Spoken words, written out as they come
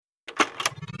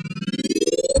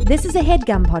This is a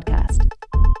HeadGum podcast.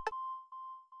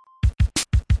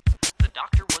 The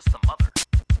doctor was the mother.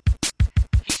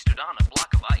 He stood on a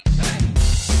block of ice.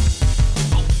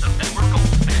 Both of them were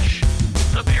goldfish.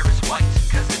 The bear is white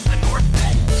because it's the North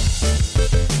Pole.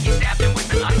 He stabbed him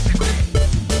with an icicle.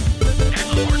 And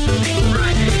the horse was named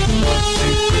Friday.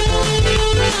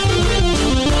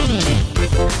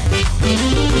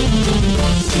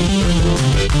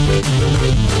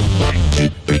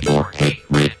 Hey,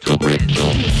 riddle.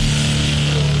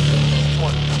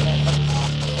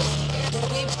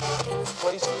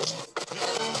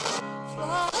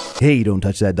 Hey, don't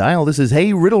touch that dial. This is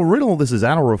Hey Riddle. This is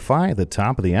Hour of 5, the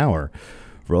top of the hour.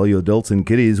 For all you adults and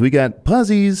kiddies, we got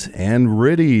Puzzies and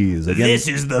Riddies. Again, This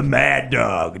is the Mad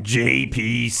Dog,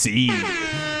 JPC.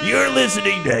 You're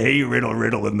listening to Hey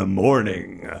Riddle in the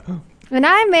morning. And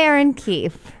I'm Aaron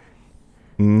Keefe.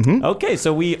 Okay,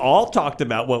 so we all talked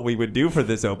about what we would do for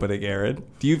this opening, Aaron.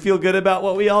 Do you feel good about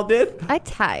what we all did? I'm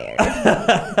tired.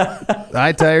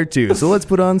 I tired too, so let's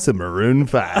put on some Maroon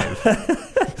 5.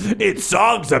 It's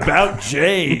songs about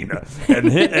Jane.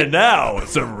 And now,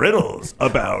 some riddles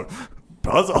about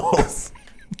puzzles.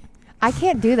 I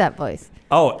can't do that voice.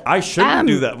 Oh, I shouldn't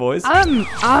do that voice. I'm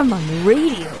on the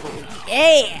radio.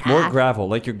 Yeah. More gravel,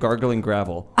 like you're gargling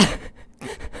gravel.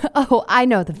 Oh, I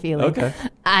know the feeling. Okay.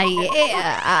 I'm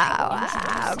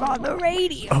on the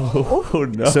radio.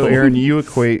 Oh, no. So, Aaron, you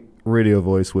equate radio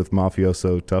voice with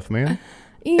mafioso tough man?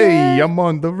 Yeah, Hey, I'm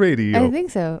on the radio. I think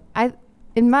so.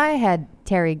 In my head,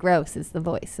 Terry Gross is the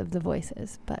voice of the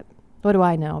voices, but what do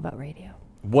I know about radio?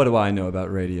 What do I know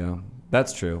about radio?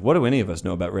 That's true. What do any of us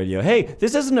know about radio? Hey,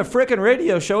 this isn't a frickin'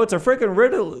 radio show. It's a frickin'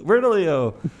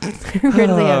 Riddleo.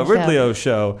 Riddleo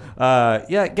show.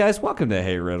 Yeah, guys, welcome to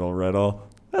Hey Riddle.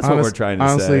 That's what we're trying to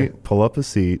honestly, say. pull up a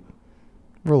seat,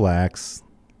 relax,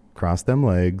 cross them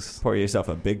legs. Pour yourself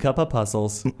a big cup of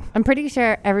puzzles. I'm pretty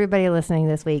sure everybody listening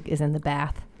this week is in the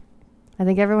bath. I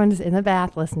think everyone's in the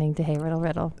bath listening to Hey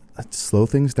Riddle. Slow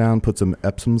things down, put some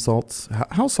Epsom salts.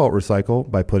 How salt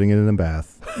recycle? By putting it in a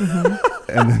bath.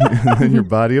 and then your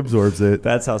body absorbs it.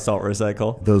 That's how salt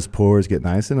recycle. Those pores get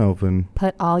nice and open.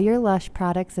 Put all your Lush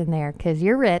products in there because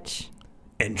you're rich.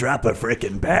 And drop a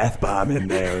frickin' bath bomb in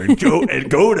there and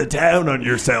go to town on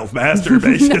your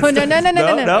self-masturbation.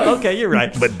 No. Okay, you're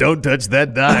right. But don't touch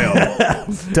that dial.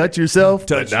 Touch yourself,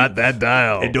 but not that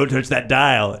dial. And don't touch that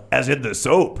dial, as in the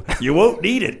soap. You won't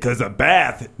need it, because a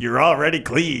bath, you're already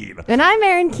clean. And I'm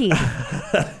Aaron Keefe.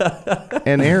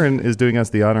 And Aaron is doing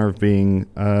us the honor of being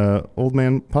Old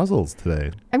Man Puzzles today.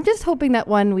 I'm just hoping that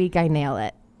one week I nail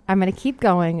it. I'm going to keep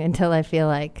going until I feel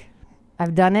like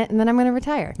I've done it, and then I'm going to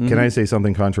retire. Can I say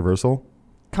something controversial?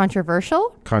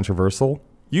 Controversial? Controversial?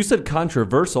 You said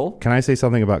controversial. Can I say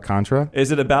something about Contra?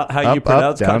 Is it about how Up, you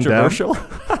pronounce up, down, controversial?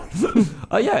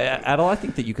 Oh, yeah, Adel, I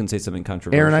think that you can say something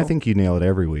controversial. Aaron, I think you nail it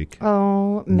every week.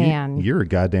 Oh, man. You're a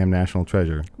goddamn national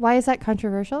treasure. Why is that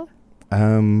controversial?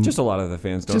 Just a lot of the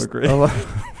fans don't agree. a lot-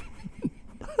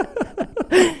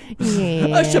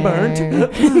 Yeah.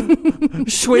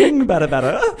 Swing,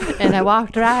 better. And I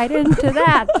walked right into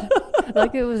that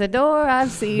like it was a door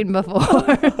I've seen before.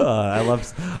 I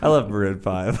love Maroon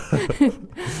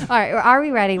 5. All right, are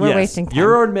we ready? We're wasting time.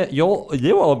 You're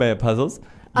old man puzzles.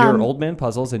 You're old man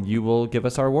puzzles, and you will give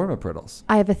us our warm-up riddles.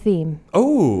 I have a theme.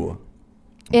 Oh.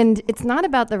 And it's not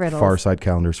about the riddles. Far side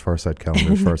calendars, far side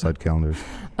calendars, far side calendars.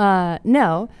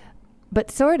 No, but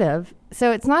sort of.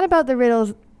 So it's not about the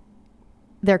riddles,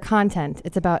 their content.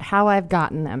 It's about how I've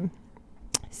gotten them.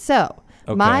 So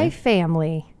my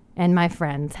family and my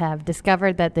friends have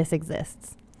discovered that this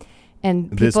exists.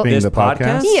 And people, This being This the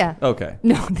podcast? Yeah. Okay.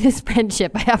 No, this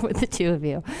friendship I have with the two of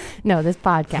you. No, this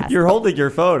podcast. You're holding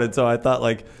your phone, and so I thought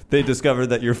like they discovered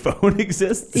that your phone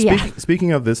exists. Yeah.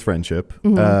 Speaking of this friendship,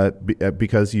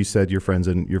 because you said your friends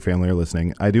and your family are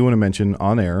listening, I do want to mention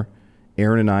on air,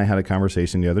 Aaron and I had a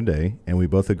conversation the other day, and we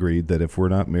both agreed that if we're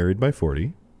not married by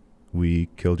 40, we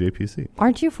kill JPC.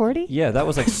 Aren't you 40? Yeah, that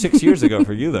was like 6 years ago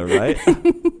for you, though, right?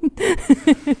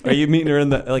 Are you meeting her in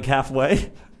the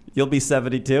halfway? You'll be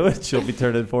 72 and she'll be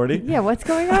turning 40. Yeah, what's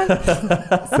going on?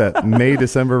 It's that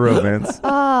May-December romance.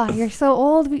 Oh, you're so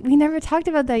old. We never talked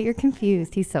about that. You're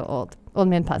confused. He's so old. Old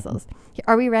man puzzles.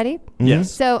 Are we ready?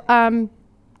 Yes. So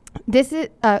this is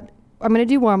I'm going to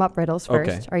do warm-up riddles first.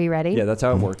 Okay. Are you ready? Yeah, that's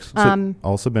how it works. So,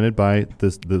 all submitted by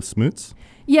the Smoots.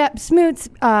 Yeah, Smoots,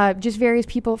 just various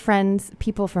people, friends,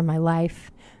 people from my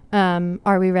life.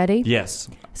 Are we ready? Yes.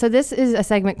 So this is a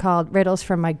segment called Riddles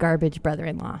from My Garbage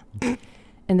Brother-in-Law.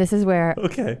 And this is where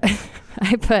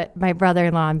I put my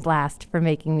brother-in-law on blast for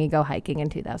making me go hiking in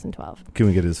 2012. Can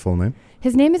we get his full name?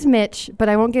 His name is Mitch, but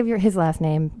I won't give you his last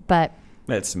name. But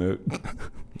That's Smoot.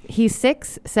 he's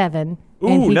 6'7",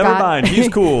 And Ooh, he never got- mind. He's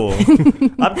cool.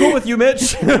 I'm cool with you,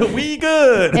 Mitch. We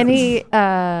good. And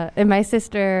and my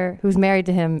sister, who's married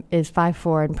to him, is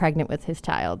 5'4" and pregnant with his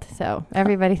child. So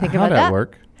everybody think How'd about that that.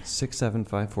 work?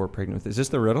 6754 pregnant with. Is this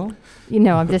the riddle? You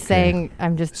know, I'm just Okay. saying.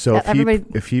 I'm just So everybody.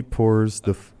 if he pours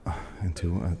the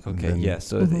into Okay, then- yeah.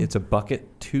 So Mm-hmm. it's a bucket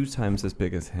 2 times as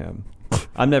big as him.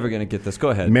 I'm never gonna get this. Go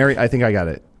ahead. Mary, I think I got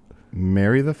it.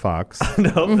 Marry the fox, fuck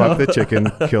the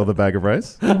chicken, kill the bag of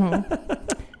rice.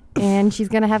 And she's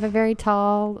gonna have a very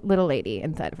tall little lady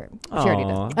inside of her. She already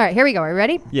does. Aw. All right, here we go. Are you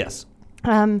ready? Yes.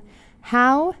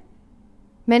 How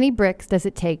many bricks does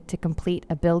it take to complete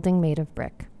a building made of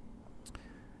brick?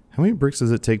 How many bricks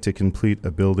does it take to complete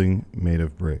a building made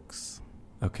of bricks?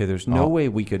 Okay. There's no Oh. way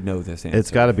we could know this answer.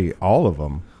 It's got to be all of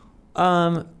them.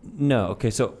 No. Okay.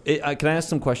 So can I ask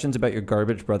some questions about your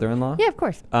garbage brother-in-law? Yeah, of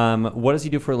course. What does he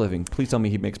do for a living? Please tell me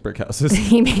he makes brick houses.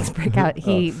 He makes brick out.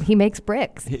 He makes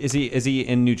bricks. Is he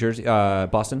in New Jersey,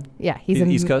 Boston? Yeah, he's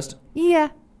in East Coast. Yeah,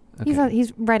 Okay.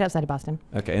 he's right outside of Boston.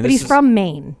 Okay, and But this he's is- from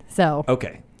Maine, so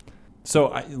Okay, so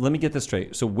let me get this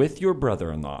straight. So with your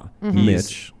brother-in-law,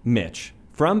 Mitch. Mitch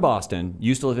from Boston,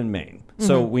 used to live in Maine.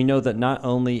 So we know that not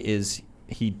only is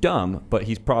he dumb, but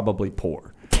he's probably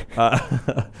poor.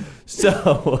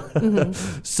 So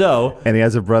And he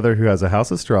has a brother who has a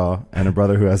house of straw and a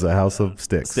brother who has a house of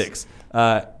sticks. six.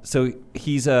 So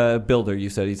he's a builder. You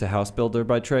said he's a house builder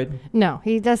by trade. no,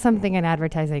 he does something in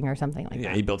advertising or something like Yeah,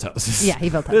 that. he builds houses. Yeah, he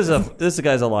built This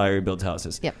guy's a liar. He builds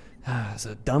houses. Yep. It's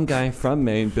a dumb guy from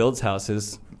Maine builds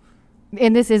houses.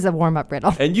 And this is a warm-up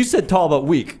riddle. And you said tall but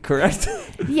weak, correct?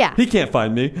 Yeah, He can't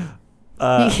find me.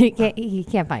 he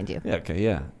can't find you. Yeah, okay,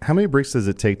 yeah. How many bricks does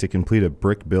it take to complete a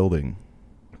brick building?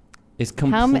 Is How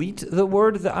ma- complete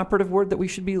the operative word that we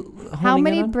should be honing How in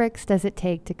many on? bricks does it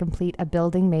take to complete a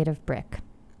building made of brick?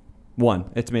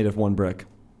 1. It's made of 1 brick.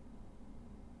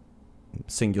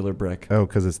 Singular brick. Oh,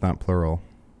 because it's not plural.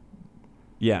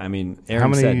 Yeah, I mean, How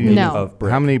Aaron many? said made No. of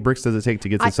brick. How many bricks does it take to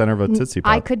get to the center of a Tootsie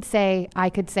Pop? I could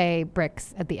say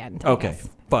bricks at the end. I Okay, guess.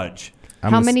 fudge.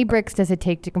 I'm How gonna s- many bricks does it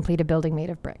take to complete a building made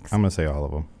of bricks? I'm gonna say all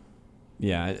of them.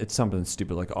 Yeah, it's something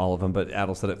stupid like all of them, but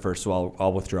Adel said it first, so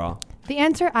I'll withdraw. The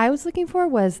answer I was looking for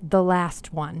was the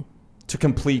last one. To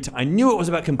complete. I knew it was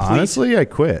about complete. Honestly, I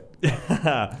quit.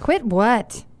 Quit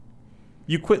what?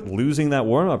 You quit losing that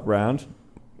warm-up round.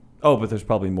 Oh, but there's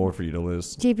probably more for you to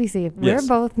lose. JPC, if Yes. we're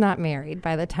both not married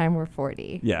by the time we're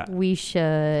 40, Yeah. we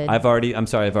should. I've already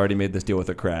made this deal with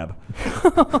a crab.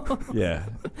 Yeah.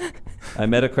 I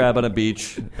met a crab on a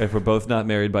beach. If we're both not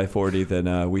married by 40,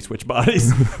 then we switch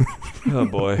bodies. Oh,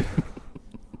 boy.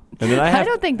 And then I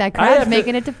don't think that I crab's have to-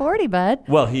 making it to 40, bud.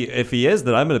 Well, if he is,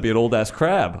 then I'm going to be an old-ass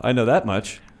crab. I know that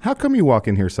much. How come you walk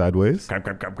in here sideways? Crab,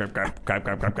 crab, crab, crab, crab, crab,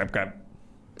 crab, crab, crab, crab.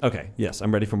 Okay, yes,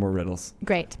 I'm ready for more riddles.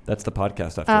 Great. That's the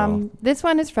podcast after all. This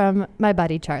one is from my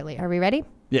buddy Charlie. Are we ready?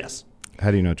 Yes.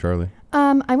 How do you know Charlie?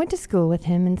 I went to school with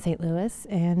him in St. Louis,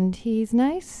 and he's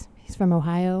nice. He's from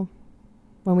Ohio.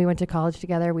 When we went to college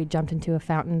together, we jumped into a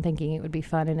fountain thinking it would be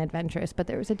fun and adventurous, but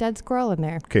there was a dead squirrel in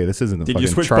there. Okay, this isn't the Did fucking you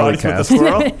switch Charlie bodies with the cast.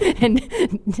 squirrel?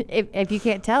 And if you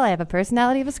can't tell, I have a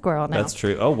personality of a squirrel now. That's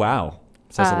true. Oh, wow.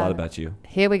 Says a lot about you.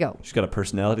 Here we go. She's got a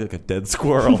personality like a dead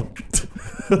squirrel.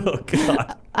 Oh,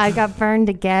 God. I got burned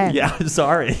again. Yeah, I'm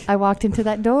sorry. I walked into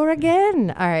that door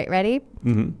again. All right, ready?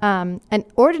 Mm-hmm. An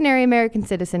ordinary American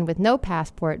citizen with no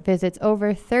passport visits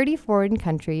over 30 foreign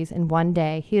countries in one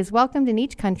day. He is welcomed in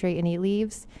each country, and he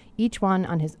leaves each one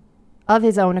of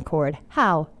his own accord.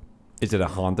 How? Is it a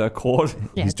Honda Accord?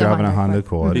 Yeah, He's it's a driving a Honda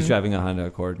Accord. He's driving a Honda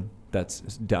Accord. That's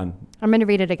done. I'm going to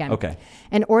read it again. Okay.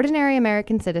 An ordinary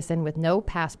American citizen with no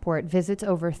passport visits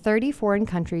over 30 foreign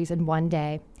countries in one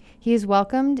day. He is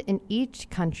welcomed in each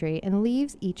country and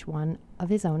leaves each one of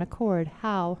his own accord.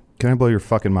 How? Can I blow your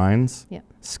fucking minds? Yeah.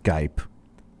 Skype.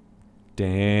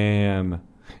 Damn.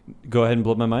 Go ahead and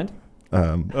blow my mind.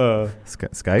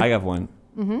 Skype? I got one.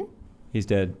 Mm-hmm. He's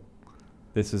dead.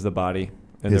 This is the body.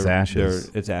 And His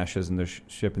ashes. It's ashes, and they're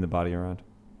shipping the body around.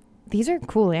 These are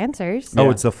cool answers. Oh,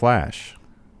 Yeah. it's the Flash.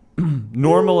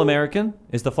 Normal American?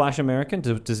 Is the Flash American?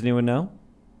 Does anyone know?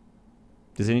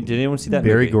 Did anyone see that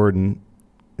Barry movie? Gordon.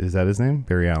 Is that his name?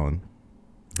 Barry Allen.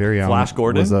 Barry Allen Flash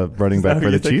Gordon? was a running back that for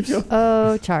who the you think Chiefs. of?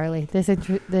 Oh, Charlie, this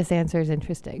answer is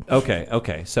interesting.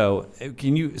 Okay. So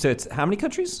so it's how many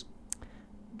countries?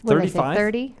 What did I say, 35?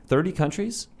 30? 30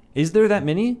 countries? Is there that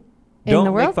many? In Don't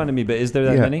the make world? fun of me, but is there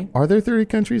that Yeah. many? Are there 30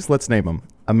 countries? Let's name them.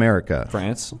 America.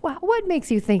 France. Wow, what makes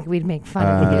you think we'd make fun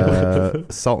of you?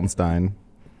 Saltonstein.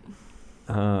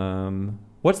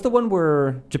 What's the one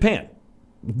where Japan?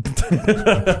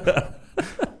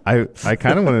 I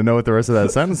kind of want to know what the rest of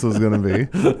that sentence was going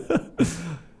to be.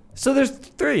 So there's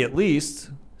 3 at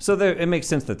least. So it makes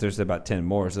sense that there's about 10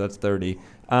 more, so that's 30.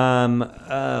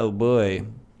 Oh, boy.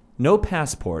 No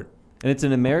passport. And it's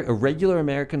a regular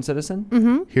American citizen?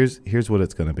 Mm-hmm. Here's what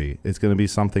it's going to be. It's going to be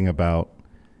something about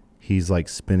he's like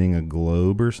spinning a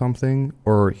globe or something,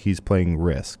 or he's playing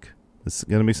Risk. It's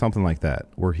going to be something like that,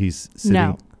 where he's sitting.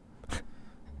 No.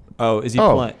 Oh, is he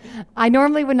playing? I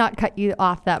normally would not cut you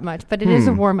off that much, but it is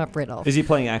a warm-up riddle. Is he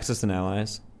playing Axis and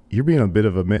Allies? You're being a bit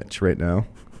of a Mitch right now.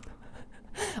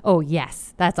 Oh,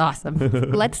 yes. That's awesome.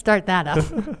 Let's start that up.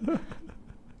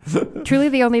 Truly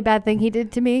the only bad thing he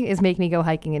did to me is make me go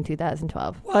hiking in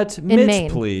 2012. What? In Mitch,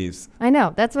 Maine. please. I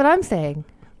know. That's what I'm saying.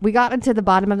 We got into the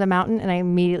bottom of the mountain, and I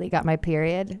immediately got my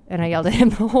period, and I yelled at him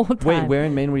the whole time. Wait, where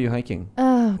in Maine were you hiking?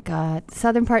 Oh, God.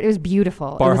 Southern part, it was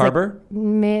beautiful. Bar it was Harbor?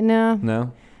 No.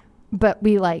 No? But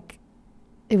it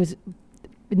was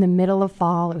in the middle of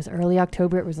fall. It was early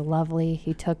October. It was lovely.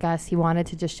 He took us. He wanted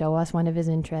to just show us one of his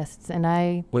interests. And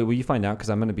Wait, will you find out? Because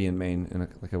I'm going to be in Maine in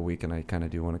a week, and I kind of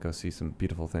do want to go see some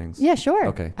beautiful things. Yeah, sure.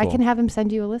 Okay, I cool. can have him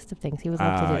send you a list of things. He would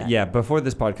love to do that. Yeah, before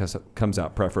this podcast comes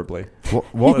out, preferably.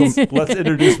 Welcome, Let's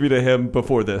introduce me to him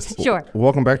before this. Sure.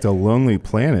 welcome back to Lonely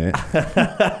Planet.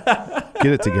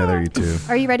 Get it together, you two.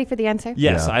 Are you ready for the answer?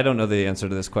 Yes, Yeah. I don't know the answer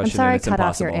to this I'm question, sorry and I it's cut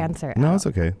impossible. off your answer. No, Al. it's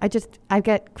okay. I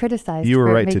get criticized. You were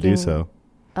for right to do making, so.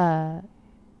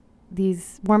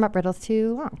 These warm-up riddles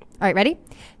too long. All right, ready?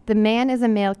 The man is a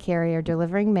mail carrier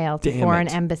delivering mail to Damn foreign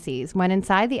it. embassies. When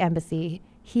inside the embassy,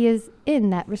 he is in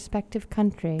that respective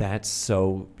country. That's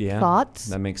so, yeah. Thoughts?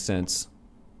 That makes sense.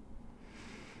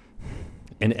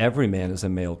 And every man is a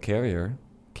mail carrier,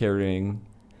 carrying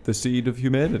the seed of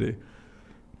humanity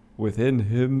within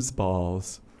him's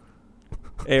balls.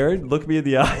 Aaron, look me in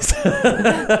the eyes.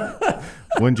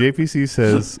 When JPC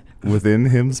says within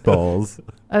him's balls,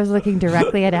 I was looking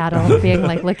directly at Adel, being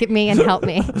like, "Look at me and help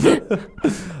me."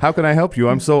 how can I help you?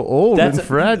 I'm so old and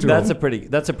fragile. That's a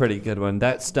pretty good one.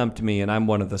 That stumped me, and I'm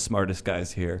one of the smartest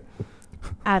guys here.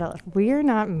 Adel, if we're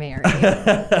not married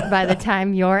by the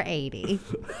time you're 80,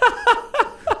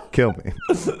 Kill me.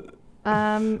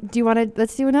 do you want to?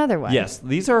 Let's do another one. Yes,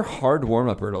 these are hard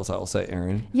warm-up riddles, I'll say,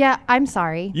 Aaron. Yeah, I'm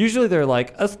sorry. Usually they're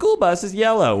like, a school bus is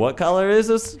yellow. What color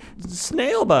is a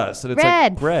snail bus? And it's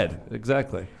Red. like red.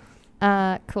 Exactly.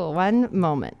 Cool. One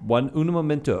moment. Un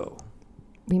momento.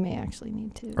 We may actually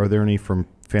need to. Are there any from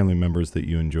family members that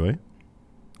you enjoy?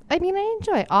 I mean, I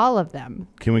enjoy all of them.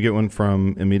 Can we get one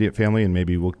from immediate family, and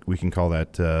maybe we can call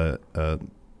that a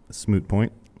smoot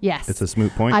point? Yes. It's a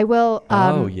smoot point. I will.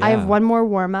 Oh, yeah. I have one more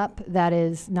warm up that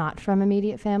is not from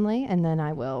immediate family, and then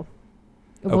we'll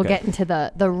Okay. get into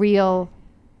the real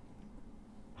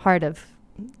heart of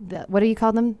what do you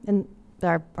call them? And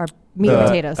our meat and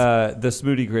potatoes. The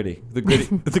smoothie gritty. The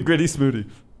gritty smoothie.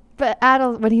 But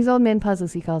Adel, when he's old man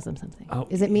puzzles, he calls them something. Oh,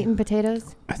 Is it meat and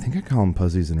potatoes? I think I call them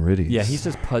Puzzies and Riddies. Yeah, he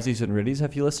says Puzzies and Riddies.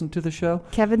 Have you listened to the show?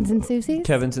 Kevin's and Susie's?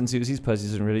 Kevin's and Susie's,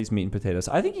 Puzzies and Riddies, meat and potatoes.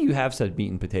 I think you have said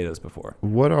meat and potatoes before.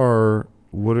 What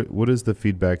is the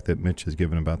feedback that Mitch has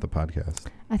given about the podcast?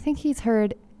 I think he's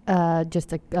heard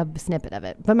just a snippet of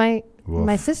it. But my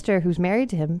sister, who's married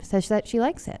to him, says that she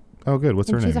likes it. Oh, good.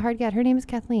 What's her And name? she's a hard get. Her name is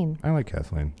Kathleen. I like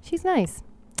Kathleen. She's nice.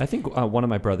 I think one of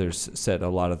my brothers said a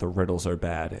lot of the riddles are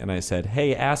bad, and I said,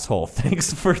 "Hey, asshole!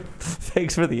 Thanks for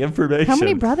the information." How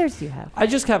many brothers do you have? I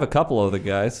just have a couple of the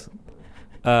guys.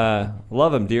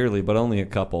 Love them dearly, but only a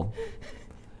couple.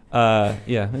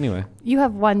 Yeah. Anyway. You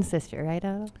have one sister, right,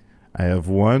 Adel? I have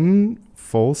one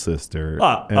full sister.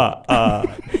 That's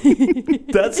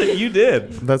what you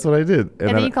did. That's what I did.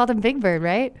 And then you called him Big Bird,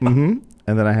 right? Mm-hmm.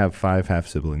 And then I have 5 half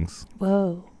siblings.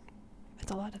 Whoa.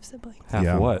 That's a lot of siblings. Half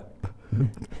Yeah. what?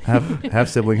 Half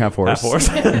sibling, half horse. Half horse.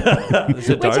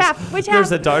 Centaurs. half? Which They're half?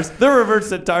 centaurs. They're reverse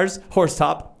centaurs. Horse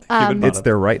top. Human It's bottom.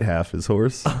 their right half is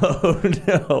horse. Oh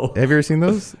no. Have you ever seen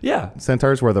those? Yeah.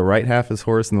 Centaurs where the right half is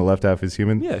horse and the left half is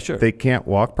human? Yeah, sure. They can't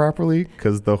walk properly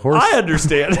because the horse... I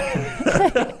understand.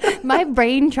 My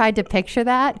brain tried to picture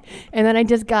that, and then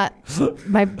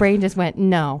my brain just went,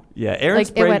 no. Yeah, Aaron's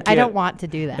Like, it brain went, I can't- don't want to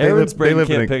do that. Aaron's They brain live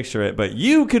in can't a- picture it, but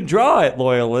you can draw it,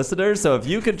 loyal listeners. So if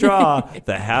you can draw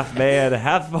the half man,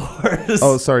 half horse.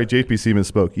 Oh, sorry, JPC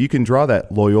misspoke. You can draw that,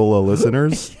 Loyola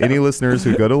listeners. Any listeners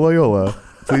who go to Loyola,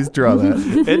 please draw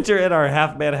that. Enter in our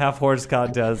half man, half horse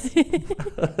contest.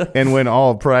 And win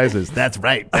all prizes. That's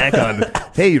right. Back on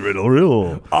Hey Riddle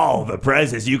Riddle. All the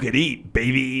prizes you could eat,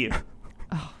 baby.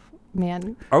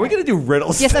 Man. Are we going to do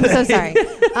riddles? Yes, I'm so today? sorry.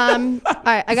 All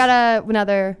right, I got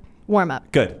another warm-up.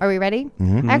 Good. Are we ready?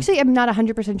 Mm-hmm. Actually, I'm not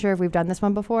 100% sure if we've done this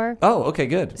one before, Oh, okay,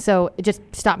 good. so just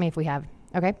stop me if we have.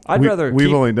 Okay? I'd rather keep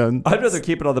it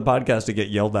on the podcast to get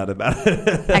yelled at about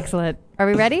it. Excellent. Are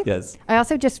we ready? Yes. I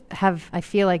also I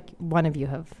feel like one of you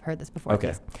have heard this before. Okay.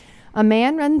 please. A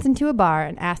man runs into a bar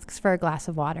and asks for a glass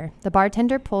of water. The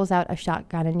bartender pulls out a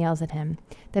shotgun and yells at him.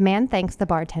 The man thanks the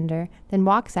bartender, then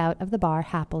walks out of the bar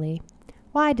happily.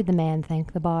 Why did the man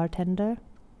thank the bartender?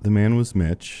 The man was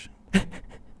Mitch.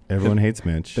 Everyone hates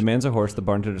Mitch. The man's a horse. The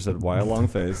bartender said, "Why a long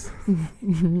face?"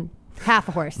 Half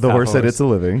a horse. The horse said, "It's a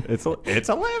living." It's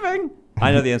a living.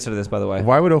 I know the answer to this, by the way.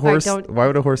 Why would a horse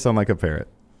sound like a parrot?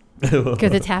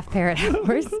 Because it's half parrot, half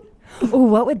horse. Oh,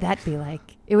 what would that be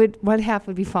like? One half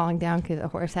would be falling down because the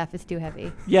horse half is too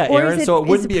heavy. Yeah, or Aaron. So it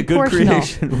wouldn't be a good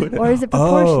creation, would it? Or is it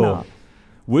proportional? Oh.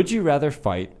 Would you rather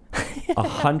fight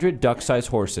 100 duck-sized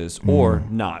horses or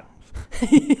not? I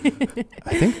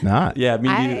think not. Yeah,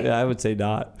 I would say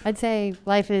not. I'd say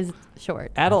life is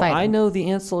short. Adel, I know the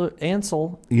Ansel.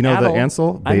 You know Adel, the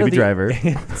Ansel? Baby Driver.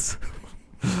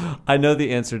 I know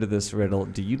the answer to this riddle.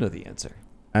 Do you know the answer?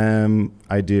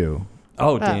 I do.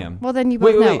 Oh, damn. Well, then you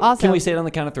both know. Wait. Also, can we say it on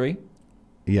the count of 3?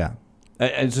 Yeah.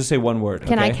 And just say one word.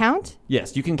 Can okay? I count?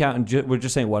 Yes, you can count. And we're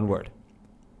just saying one word.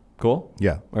 Cool?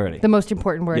 Yeah. Already. The most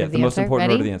important word of the answer? Yeah, the most important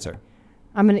Ready? word of the answer.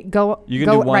 I'm going to go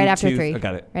right after 3. I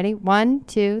got it. Ready? 1,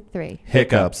 2, 3.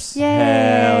 Hiccups. Yay.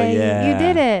 Hell yeah. You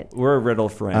did it. We're riddle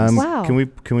friends. Wow.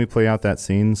 Can we play out that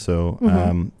scene? So,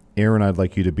 Aaron, I'd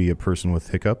like you to be a person with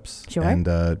hiccups. Sure. And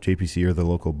JPC, you're the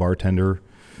local bartender.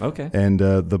 Okay. And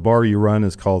the bar you run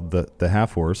is called the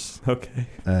Half Horse. Okay.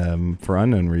 For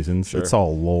unknown reasons. Sure. It's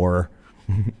all lore.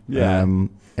 Yeah.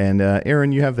 And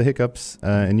Aaron, you have the hiccups,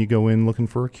 and you go in looking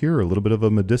for a cure, a little bit of a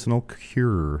medicinal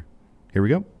cure. Here we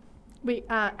go. Wait,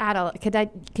 Adel,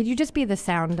 could you just be the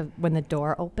sound of when the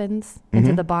door opens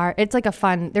into the bar? It's like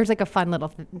there's like a fun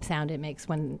little sound it makes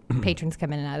when patrons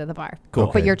come in and out of the bar. Cool.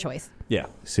 Okay. But your choice. Yeah.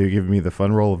 So you're giving me the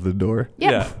fun roll of the door?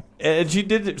 Yep. Yeah. And she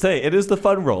did say it is the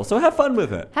fun roll, so have fun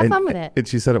with it. Have fun with it. And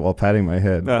she said it while patting my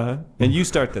head. Uh-huh. And you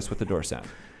start this with the door sound.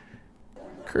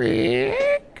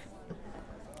 Creak.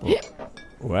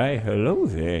 Why, hello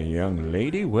there, young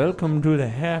lady. Welcome to the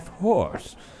Half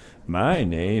Horse. My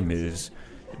name is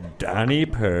Donnie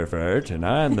Pervert, and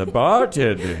I'm the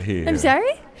bartender here. I'm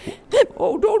sorry?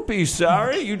 Oh, don't be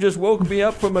sorry. You just woke me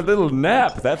up from a little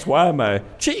nap. That's why my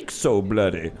cheek's so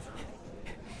bloody.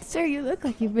 Sir, you look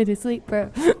like you've been asleep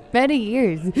for many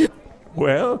years.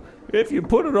 Well, if you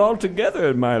put it all together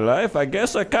in my life, I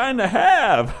guess I kind of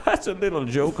have. That's a little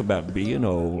joke about being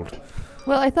old.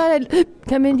 Well, I thought I'd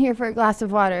come in here for a glass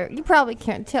of water. You probably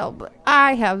can't tell, but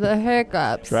I have the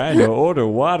hiccups. Trying to order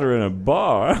water in a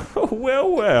bar?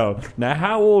 Well. Now,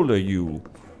 how old are you?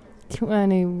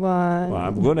 21. Well,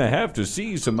 I'm going to have to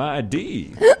see some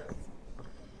ID.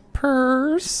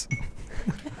 Purse.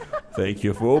 Thank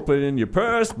you for opening your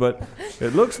purse, but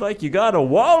it looks like you got a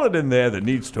wallet in there that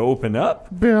needs to open up.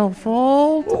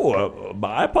 Billfold. Oh,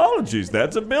 my apologies.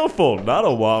 That's a billfold, not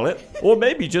a wallet. Or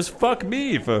maybe just fuck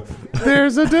me for...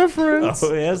 There's a difference.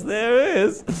 Oh, yes, there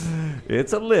is.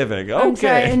 It's a living. Okay. I'm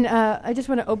sorry, and I just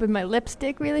want to open my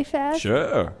lipstick really fast.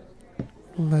 Sure.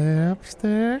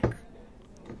 Lipstick.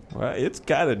 Well, it's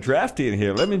kind of drafty in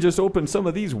here. Let me just open some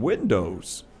of these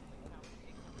windows.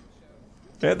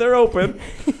 Yeah, they're open.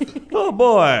 Oh,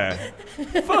 boy.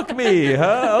 Fuck me,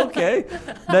 huh? Okay.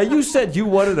 Now, you said you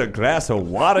wanted a glass of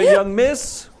water, young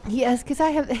miss? Yes, because I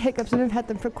have the hiccups and I've had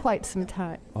them for quite some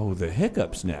time. Oh, the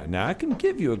hiccups now. Now, I can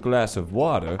give you a glass of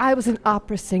water. I was an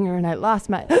opera singer and I lost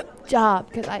my job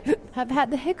because I have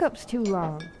had the hiccups too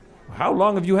long. How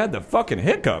long have you had the fucking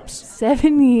hiccups?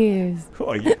 7 years.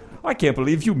 Oh, I can't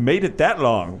believe you made it that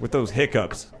long with those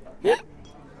hiccups.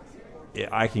 Yeah,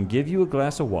 I can give you a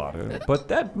glass of water, but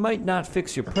that might not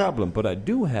fix your problem. But I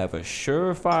do have a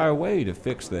surefire way to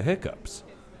fix the hiccups.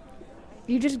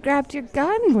 You just grabbed your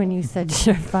gun when you said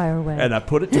surefire way. And I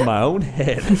put it to my own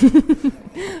head.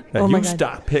 Now, Oh my you God.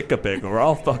 stop hiccuping or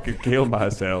I'll fucking kill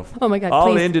myself. Oh my God, I'll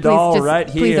please- end it please all just- right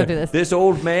please here. don't do this. This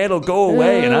old man will go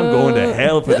away and I'm going to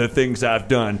hell for the things I've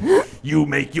done. You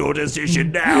make your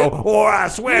decision now, or I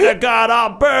swear to God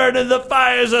I'll burn in the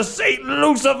fires of Satan,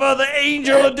 Lucifer, the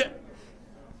angel of...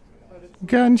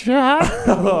 Gunshot.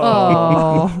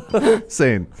 Oh.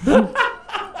 Same.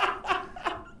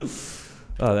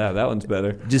 Oh, that one's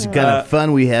better. Just kind of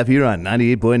fun we have here on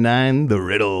 98.9 The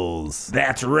Riddles.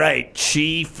 That's right,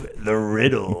 Chief, the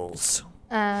riddles.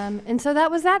 And so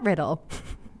that was that riddle.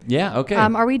 Yeah, okay.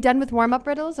 Are we done with warm-up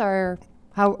riddles, or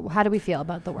how do we feel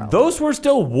about the world? Those were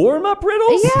still warm-up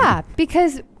riddles? Yeah,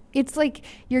 because it's like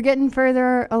you're getting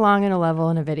further along in a level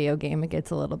in a video game. It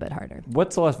gets a little bit harder.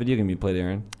 What's the last video game you played,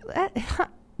 Aaron?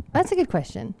 That's a good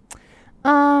question.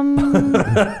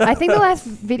 I think the last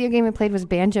video game I played was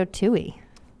Banjo-Tooie.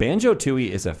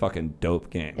 Banjo-Tooie is a fucking dope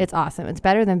game. It's awesome. It's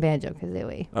better than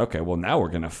Banjo-Kazooie. Okay, well now we're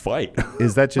gonna fight.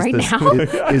 Is that just Right the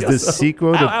now? is the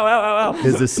sequel to Ow, ow, ow, ow.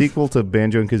 is the sequel to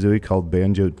Banjo and Kazooie called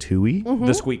Banjo-Tooie?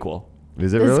 The Squeakquel.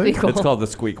 Is it The really? Squeakquel. It's called the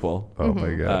Squeakquel. Oh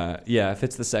my god. Yeah, if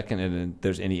it's the second and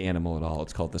there's any animal at all,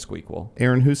 it's called the Squeakquel.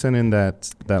 Aaron, who sent in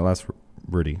that last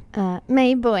Rudy?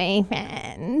 My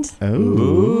boyfriend.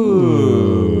 Oh.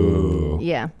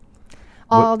 Yeah.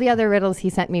 All the other riddles he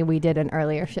sent me, we did in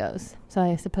earlier shows. So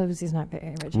I suppose he's not very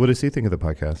original. What does he think of the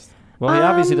podcast? Well, he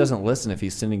obviously doesn't listen if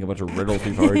he's sending a bunch of riddles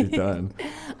we've already done.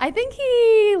 I think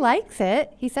he likes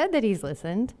it. He said that he's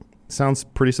listened. Sounds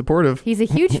pretty supportive. He's a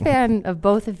huge fan of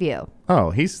both of you. Oh,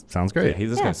 he sounds great. Yeah,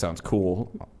 this Yeah. guy sounds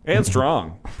cool and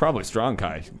strong. Probably strong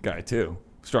guy too.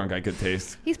 Strong guy, good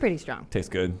taste. He's pretty strong. Tastes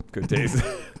good. Good taste.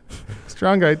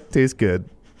 Strong guy, tastes good.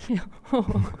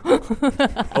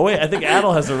 Oh wait, I think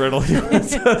Adel has a riddle.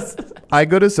 I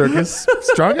go to circus.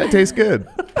 Strong guy tastes good.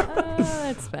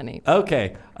 That's funny.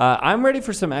 Okay, I'm ready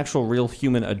for some actual real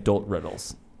human adult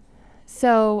riddles.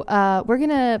 So we're going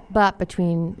to bop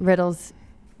between riddles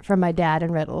from my dad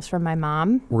and riddles from my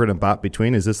mom. We're gonna bop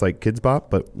between. Is this like Kids Bop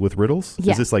but with riddles?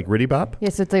 Yeah. Is this like Riddy Bop? Yeah,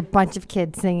 so it's a bunch of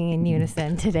kids singing in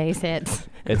unison today's hits.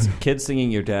 It's kids singing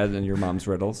your dad and your mom's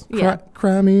riddles. Yeah.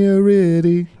 Cry me a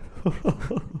Riddy.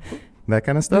 That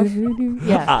kind of stuff.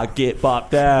 Yeah. I get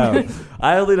bopped down.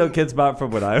 I only know Kids Bop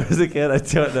from when I was a kid. I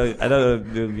don't know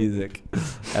the music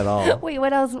at all. Wait,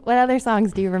 what else? What other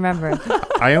songs do you remember?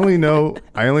 I only know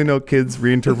kids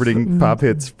reinterpreting pop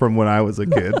hits from when I was a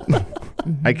kid.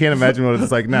 I can't imagine what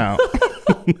it's like now.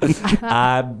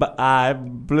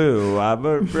 I'm blue. I'm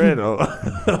a riddle.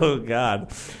 Oh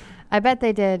God. I bet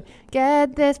they did.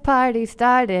 Get this party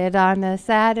started on a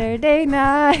Saturday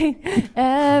night.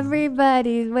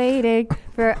 Everybody's waiting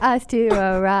for us to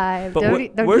arrive. But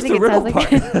Don't where's you think the it sounds riddle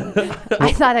like it?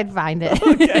 I thought I'd find it.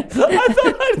 Okay. I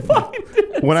thought I'd find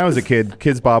it. When I was a kid,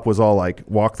 Kids Bop was all like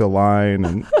Walk the Line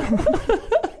and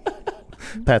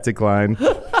Patsy Cline.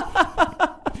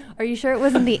 Are you sure it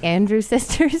wasn't the Andrews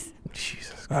sisters?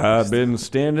 Jesus. I've been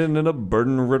standing in a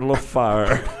burning riddle of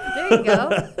fire. There you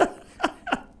go.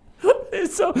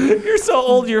 You're so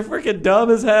old. You're freaking dumb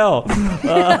as hell.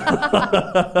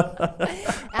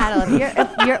 Adel,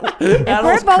 if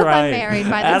we're both crying. unmarried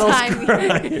by the Adel's time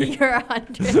crying. you're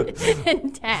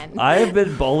 110. I have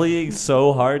been bullying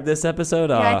so hard this episode.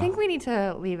 Yeah, I think we need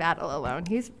to leave Adel alone.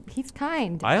 He's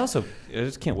kind. I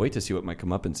just can't wait to see what my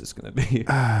comeuppance is going to be.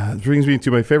 This brings me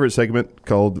to my favorite segment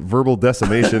called Verbal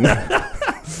Decimation.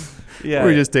 Yeah, Where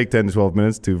we just take 10 to 12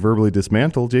 minutes to verbally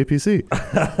dismantle JPC.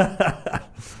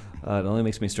 it only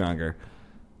makes me stronger.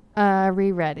 Are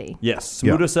we ready? Yes,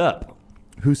 smooth Yeah. us up,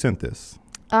 Who sent this?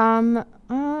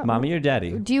 mommy or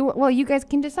daddy. Well, you guys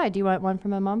can decide. Do you want one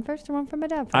from my mom first or one from my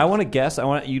dad first? I want to guess. I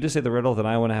want you to say the riddle, then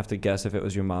I want to have to guess if it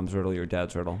was your mom's riddle or your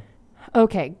dad's riddle.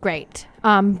 Okay, great.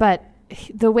 But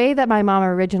the way that my mom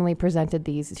originally presented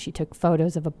these, she took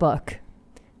photos of a book,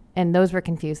 and those were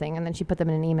confusing, and then she put them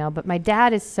in an email. But my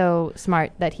dad is so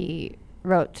smart that he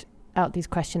wrote out these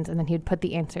questions, and then he would put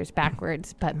the answers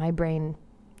backwards, but my brain...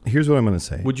 Here's what I'm going to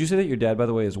say. Would you say that your dad, by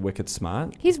the way, is wicked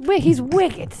smart? He's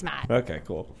wicked smart. Okay,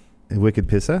 cool. Wicked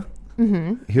Pissa?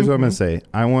 Mm-hmm. Here's what I'm going to say.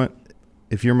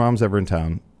 If your mom's ever in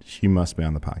town, she must be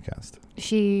on the podcast.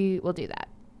 She will do that.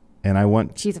 And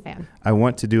She's a fan. I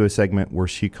want to do a segment where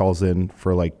she calls in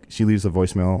for she leaves a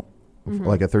voicemail,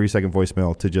 like a 30-second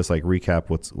voicemail to just recap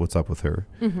what's up with her.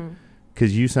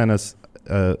 Because you sent us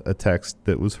a text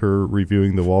that was her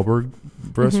reviewing the Wahlberg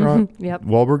restaurant. Yep.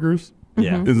 Wahlburgers.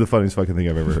 Yeah. Is the funniest fucking thing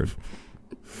I've ever heard.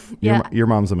 Yeah. Your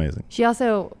mom's amazing. She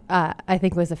also, I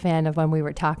think, was a fan of when we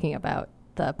were talking about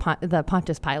the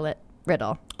Pontius Pilate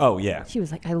riddle. Oh yeah. She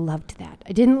was like, I loved that.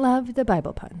 I didn't love the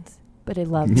Bible puns, but I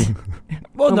loved...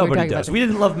 Well, When we were nobody talking does. about We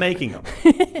didn't love making them.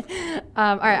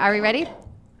 All right, are we ready?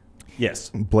 Yes.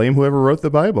 Blame whoever wrote the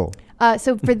Bible.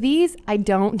 So for these, I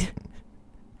don't...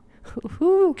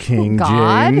 Who? King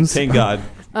God? James. Thank God.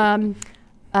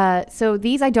 So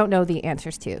these I don't know the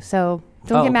answers to. So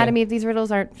don't get mad okay. at me if these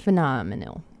riddles aren't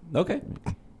phenomenal. Okay.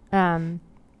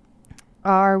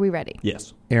 Are we ready?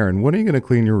 Yes. Aaron, when are you going to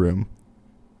clean your room?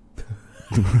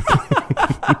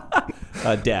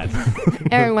 Dad.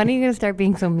 Aaron, when are you going to start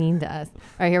being so mean to us? All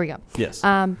right, here we go. Yes.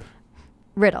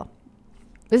 Riddle.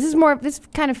 This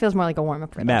kind of feels more like a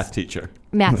warm-up riddle. Math teacher.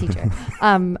 Math teacher.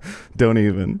 Don't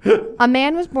even. A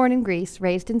man was born in Greece,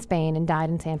 raised in Spain, and died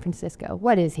in San Francisco.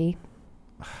 What is he?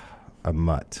 A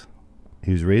mutt.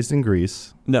 He was raised in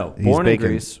Greece. No. He's Born bacon.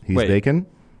 in Greece. He's Wait. bacon.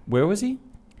 Where was he?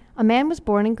 A man was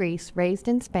born in Greece, raised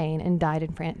in Spain, and died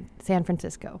in San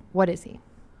Francisco. What is he?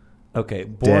 Okay.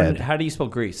 Born. Dead. How do you spell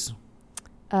Greece?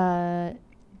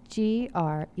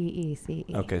 Greece.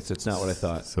 Okay, so it's not what I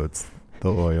thought. So it's the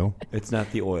oil. It's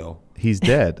not the oil. He's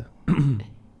dead.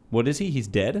 What is he? He's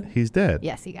dead? He's dead.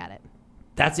 Yes, you got it.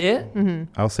 That's it?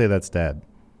 Mm-hmm. I'll say that's dad.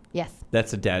 Yes.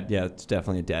 That's a dad. Yeah, it's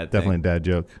definitely a dad Definitely thing. a dad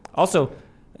joke. Also,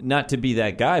 not to be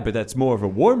that guy, but that's more of a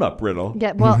warm-up riddle.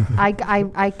 Yeah. Well,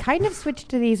 I kind of switched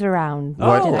these around.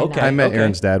 Oh, did I okay. not? I met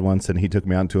Aaron's dad once, and he took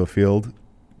me out into a field,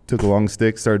 took a long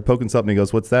stick, started poking something. He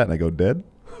goes, "What's that?" And I go, "Dead."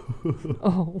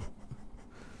 Oh.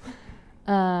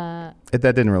 That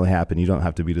didn't really happen. You don't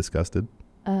have to be disgusted.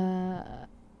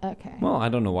 Okay. Well, I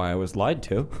don't know why I was lied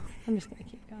to. I'm just gonna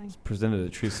keep going. Presented a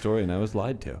true story, and I was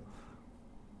lied to.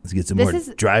 Let's get some This more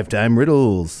is- drive time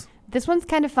riddles. This one's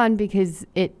kind of fun because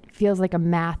it feels like a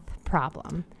math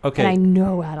problem. Okay. And I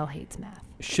know Adel hates math.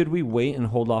 Should we wait and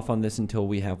hold off on this until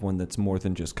we have one that's more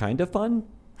than just kind of fun?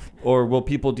 Or will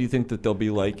people, do you think that they'll be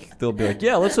like,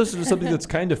 yeah, let's listen to something that's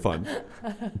kind of fun?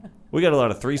 We got a lot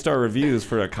of 3-star reviews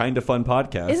for a kind of fun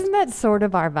podcast. Isn't that sort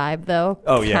of our vibe, though?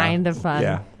 Oh, yeah. Kind of fun.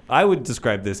 Yeah. I would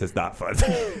describe this as not fun.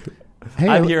 Hey,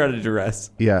 I'm here under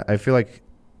duress. Yeah, I feel like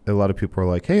a lot of people are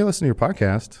like, "Hey, listen to your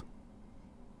podcast,"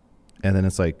 and then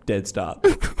it's like, Dead stop.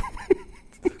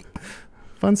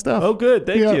 "Fun stuff." Oh, good.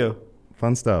 Thank Yeah. you.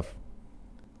 Fun stuff.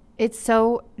 It's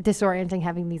so disorienting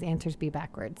having these answers be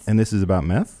backwards. And this is about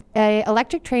meth. A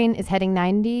electric train is heading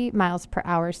 90 miles per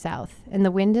hour south, and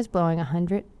the wind is blowing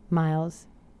 100 miles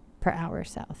per hour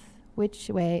south. Which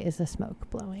way is the smoke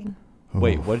blowing?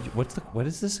 Wait, Oh. what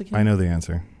is this again? I know the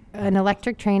answer. An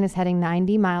electric train is heading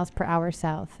 90 miles per hour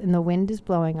south, and the wind is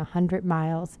blowing 100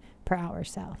 miles per hour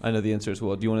south. I know the answer as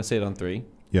well. Do you want to say it on 3?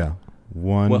 Yeah.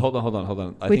 One. Well, hold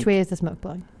on. Which way is the smoke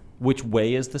blowing? Which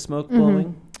way is the smoke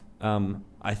blowing?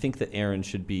 I think that Aaron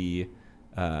should be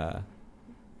the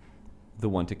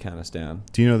one to count us down.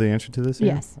 Do you know the answer to this?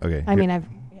 Aaron? Yes. Okay. I mean,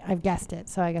 I've guessed it,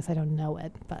 so I guess I don't know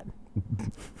it, but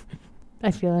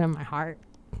I feel it in my heart.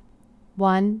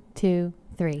 1, 2,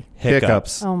 3.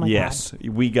 Hiccups. Oh my yes,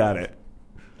 we got it.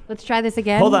 Let's try this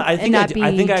again. Hold on, I think and not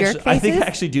I think be I jerk faces?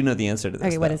 actually do know the answer to this.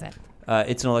 Okay, what though. is it?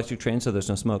 It's an electric train, so there's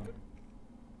no smoke.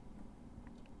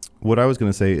 What I was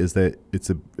going to say is that it's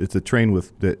a train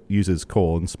that uses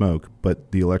coal and smoke,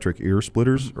 but the electric ear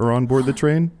splitters are on board the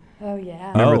train. Oh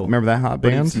yeah. Remember that hot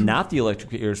But band? it's not the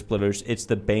electric ear splitters. It's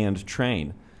the band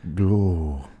Train.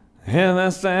 Ooh. In the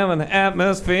seven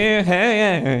atmosphere, hey,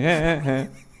 yeah,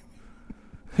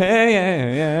 hey,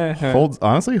 yeah.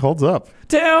 Holds up.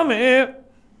 Tell me,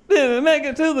 did he make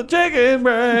it to the chicken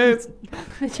place?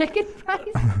 The chicken price?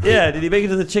 Yeah, did he make it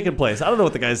to the chicken place? I don't know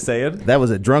what the guy's saying. That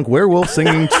was a drunk werewolf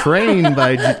singing "Train"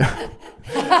 by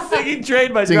Singing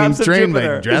Train by singing Drops of "Train"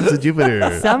 Jupiter. by Drops of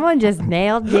Jupiter. Someone just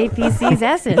nailed JPC's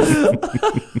essence.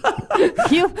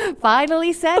 You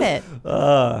finally said it.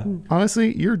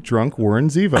 Honestly, you're drunk Warren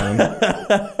Zevon.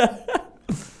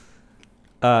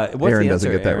 What's Aaron the doesn't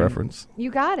answer, get that Aaron? reference.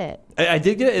 You got it. I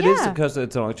did get it. It is Yeah. because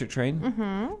it's an electric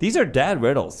train. These are dad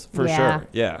riddles for Yeah. sure.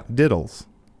 Yeah. Diddles.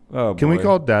 Oh, Can we boy.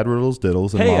 call Dad Riddles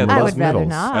Diddles and Hey, Mom I Riddles would rather Middles?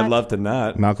 not. I'd love to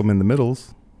not. Malcolm in the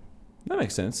Middles. That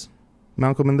makes sense.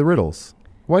 Malcolm in the Riddles.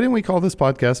 Why didn't we call this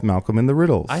podcast Malcolm in the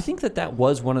Riddles? I think that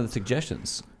was one of the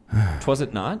suggestions. Was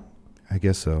it not? I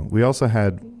guess so. We also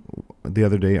had the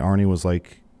other day. Arnie was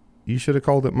like, "You should have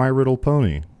called it My Riddle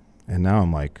Pony," and now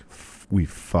I'm like, "We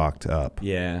fucked up."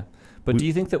 Yeah. But do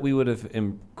you think that we would have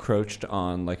encroached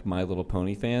on like My Little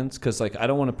Pony fans? Because like I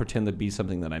don't want to pretend to be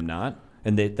something that I'm not,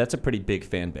 and that's a pretty big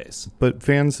fan base. But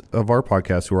fans of our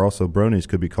podcast who are also bronies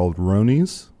could be called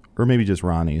Ronies, or maybe just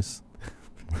Ronnies.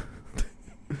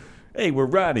 Hey, we're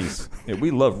Ronnies, and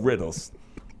we love riddles.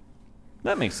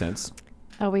 That makes sense.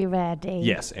 Are we ready?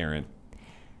 Yes, Aaron.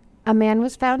 A man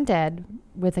was found dead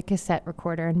with a cassette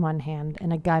recorder in one hand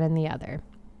and a gun in the other.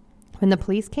 When the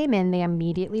police came in, they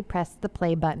immediately pressed the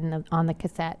play button on the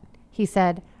cassette. He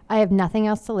said, "I have nothing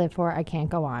else to live for. I can't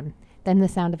go on." Then the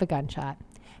sound of a gunshot.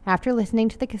 After listening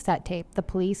to the cassette tape, the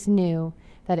police knew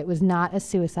that it was not a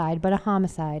suicide but a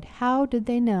homicide. How did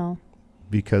they know?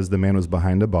 Because the man was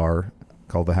behind a bar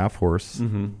called the Half Horse.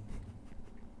 Mm-hmm.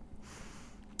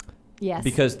 Yes.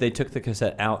 Because they took the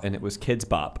cassette out and it was Kids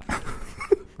Bop.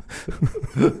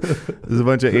 There's a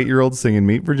bunch of 8-year-olds singing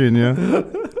 "Meet Virginia."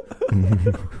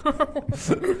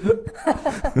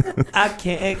 I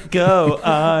can't go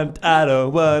on. I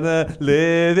don't wanna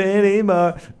live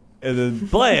anymore. And then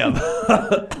blam.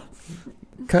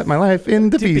 Cut my life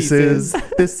into pieces.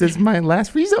 This is my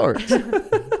last resort.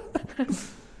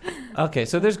 Okay,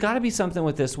 so there's got to be something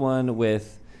with this one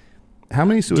with... How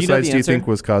many you know the suicides do you answer? think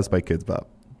was caused by Kids Bop?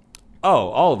 Oh,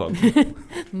 all of them.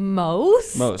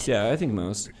 Most? Most, yeah, I think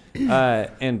most.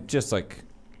 And just like...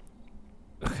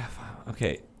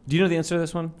 Okay, do you know the answer to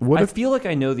this one? What I if- feel like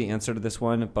I know the answer to this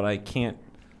one, but I can't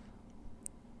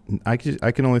I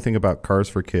can only think about Cars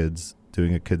for Kids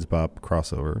doing a Kids Bop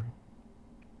crossover.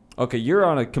 Okay, you're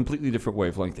on a completely different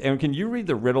wavelength. Aaron, can you read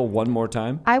the riddle one more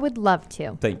time? I would love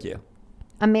to. Thank you.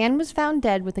 A man was found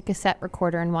dead with a cassette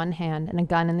recorder in one hand and a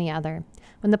gun in the other.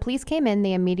 When the police came in,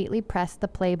 they immediately pressed the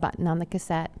play button on the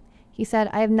cassette. He said,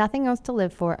 "I have nothing else to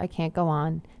live for. I can't go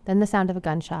on." Then the sound of a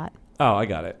gunshot. Oh, I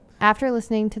got it. After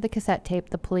listening to the cassette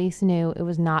tape, the police knew it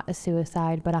was not a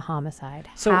suicide, but a homicide.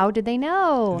 So how did they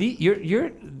know?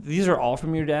 These are all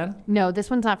from your dad? No, this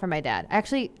one's not from my dad.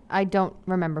 Actually, I don't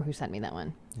remember who sent me that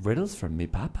one. Riddles from me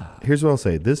papa. Here's what I'll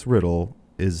say. This riddle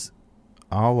is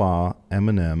a la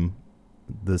Eminem,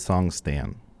 the song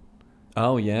Stan.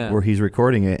 Oh, yeah. Where he's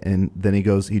recording it, and then he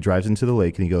drives into the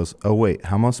lake, and he goes, oh, wait,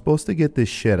 how am I supposed to get this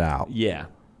shit out? Yeah.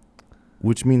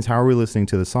 Which means, how are we listening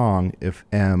to the song if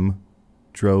M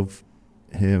drove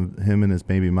him and his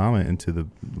baby mama into the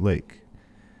lake?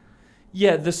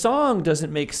 Yeah, the song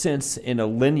doesn't make sense in a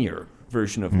linear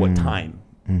version of what time,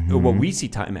 or what we see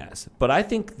time as. But I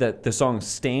think that the song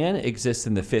Stan exists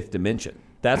in the fifth dimension.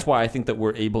 That's why I think that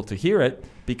we're able to hear it,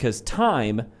 because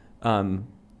time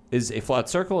is a flat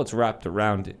circle. It's wrapped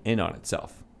around in on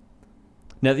itself.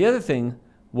 Now, the other thing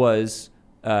was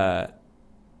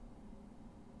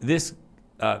this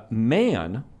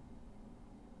man...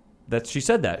 She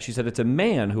said it's a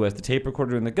man who has the tape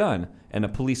recorder and the gun, and a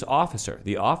police officer.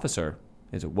 The officer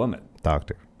is a woman.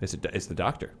 Doctor. It's the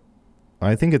doctor.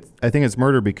 I think it's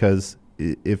murder, because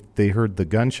if they heard the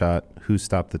gunshot, who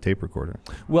stopped the tape recorder?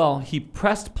 Well, he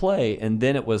pressed play, and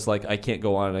then it was like, I can't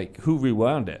go on. Like, who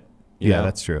rewound it? You know?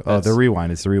 That's true. The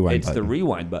rewind. It's the rewind button. It's the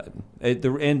rewind button.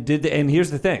 And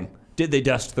here's the thing. Did they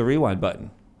dust the rewind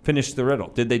button? Finish the riddle.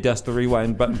 Did they dust the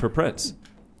rewind button for Prince?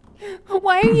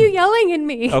 Why are you yelling at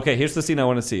me? Okay, here's the scene I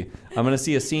want to see. I'm going to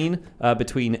see a scene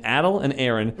between Adel and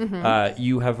Aaron. Mm-hmm.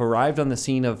 You have arrived on the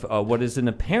scene of what is an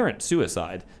apparent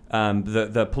suicide.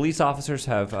 The police officers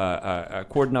have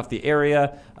cordoned off the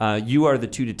area. You are the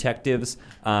two detectives.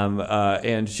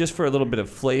 And just for a little bit of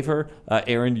flavor,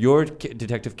 Aaron, your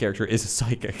detective character is a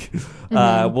psychic.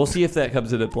 Mm-hmm. We'll see if that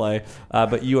comes into play.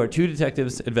 But you are two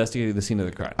detectives investigating the scene of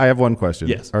the crime. I have one question.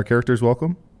 Yes. Are characters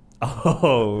welcome?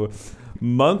 Oh,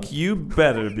 Monk, you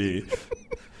better be.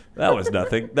 That was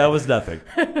nothing. That was something.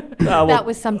 That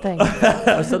was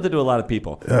something to a lot of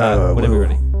people. Whenever you're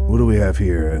ready. What do we have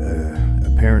here?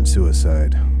 Apparent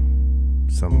suicide.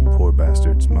 Some poor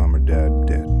bastard's mom or dad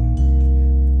dead.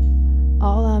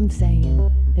 All I'm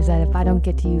saying is that if I don't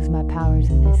get to use my powers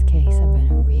in this case, I'm going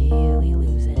to really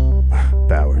lose it.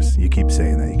 Powers. You keep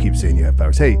saying that. You keep saying you have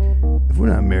powers. Hey, if we're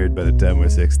not married by the time we're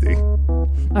 60...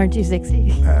 Aren't you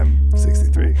 60? I'm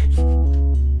 63.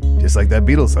 Just like that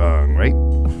Beatles song, right?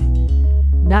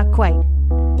 Not quite.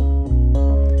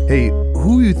 Hey,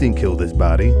 who you think killed his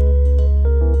body?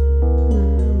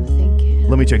 I'm thinking.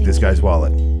 Let me check this guy's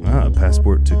wallet.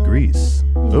 Passport to Greece.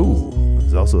 Oh,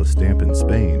 there's also a stamp in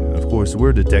Spain. And of course,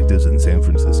 we're detectives in San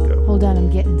Francisco. Hold on, I'm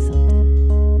getting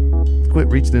something. Quit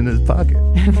reaching in his pocket.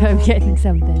 I'm getting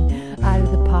something out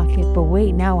of the pocket. But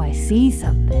wait, now I see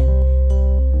something.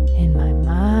 In my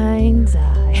mind's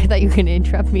eye. I thought you were going to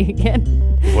interrupt me again.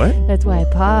 What? That's why I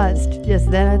paused.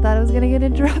 Just then I thought I was going to get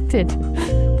interrupted.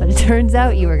 But it turns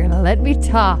out you were going to let me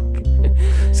talk.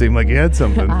 Seemed like you had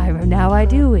something. Now I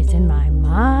do. It's in my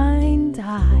mind's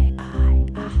eye.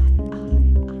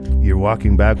 You're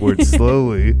walking backwards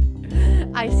slowly.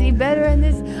 I see better in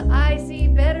this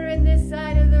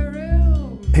side of the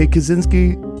room. Hey,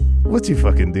 Kaczynski, what's your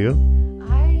fucking deal?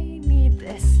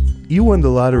 You won the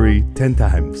lottery 10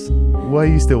 times. Why are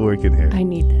you still working here? I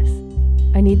need this.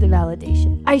 I need the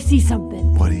validation. I see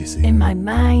something. What do you see? In my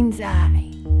mind's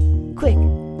eye. Quick.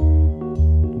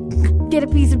 Get a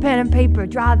piece of pen and paper.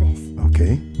 Draw this.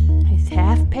 Okay. It's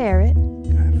half parrot.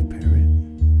 Half parrot.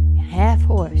 Half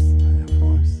horse. Half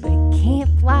horse. But it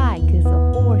can't fly because the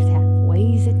horse half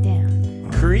weighs it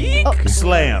down. Creak! Oh.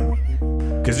 Slam!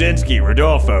 Kaczynski,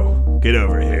 Rodolfo, get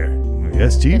over here.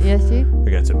 Yes, Chief? Yes, Chief? I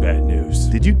got some bad news.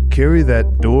 Did you carry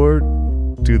that door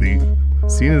to the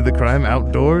scene of the crime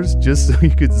outdoors just so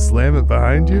you could slam it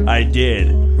behind you? I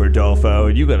did, Rodolfo,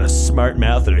 and you got a smart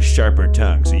mouth and a sharper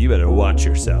tongue, so you better watch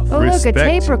yourself. Oh, Respect. look,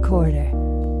 a tape recorder.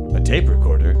 A tape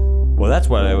recorder? Well, that's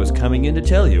what I was coming in to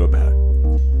tell you about.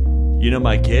 You know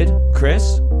my kid,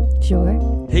 Chris?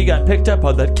 Sure. He got picked up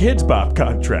on that Kids Bop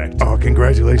contract. Oh,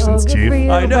 congratulations, good Chief. for you,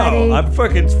 I know. buddy. I'm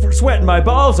fucking sweating my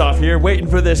balls off here waiting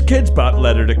for this Kids Bop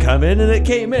letter to come in, and it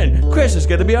came in. Chris is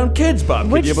going to be on Kids Bop.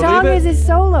 Can Which you believe song it? is his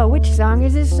solo? Which song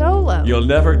is his solo? You'll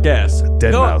never guess.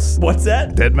 Dead Go on. Mouse. What's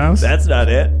that? Dead Mouse? That's not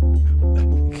it.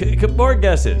 More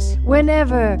guesses.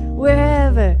 Whenever,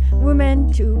 wherever, we're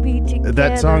meant to be together.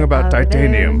 That song about out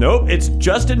titanium. Nope, it's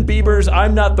Justin Bieber's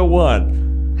I'm Not the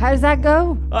One. How does that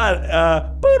go?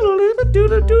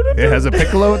 It has a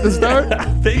piccolo at the start? I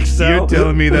think so. You're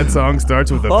telling me that song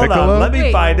starts with a Hold piccolo? on, let me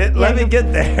Wait. find it. Let Yeah, me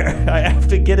get there. I have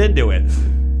to get into it.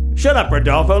 Shut up,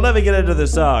 Rodolfo. Let me get into the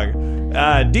song.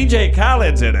 DJ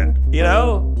Khaled's in it, you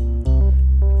know?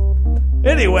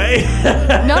 Anyway.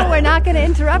 No, we're not going to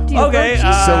interrupt you. Okay,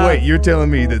 folks. So wait, you're telling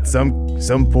me that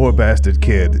some poor bastard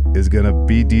kid is gonna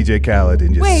be DJ Khaled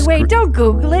and just wait, don't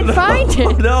Google it. Find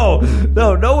it.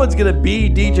 No one's gonna be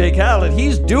DJ Khaled.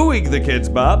 He's doing the Kids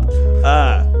Bop.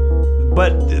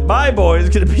 But my boy is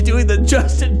gonna be doing the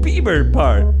Justin Bieber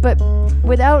part. But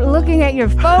without looking at your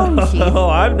phone, Chief. Oh,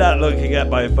 I'm not looking at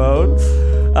my phone.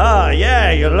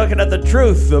 Yeah, you're looking at the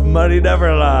truth. The money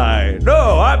never lie.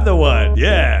 No, I'm the one.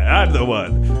 Yeah, I'm the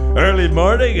one. Early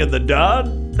morning in the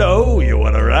dawn. No, you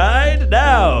want to ride?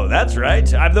 No, that's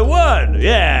right. I'm the one.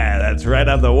 Yeah, that's right.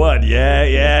 I'm the one.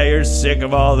 Yeah, you're sick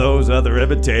of all those other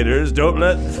imitators. Don't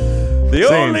let the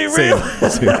only real...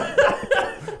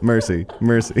 Mercy.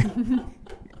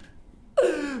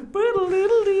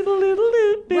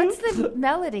 What's the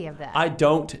melody of that? I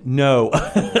don't know.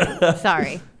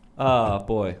 Sorry. Oh,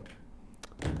 boy.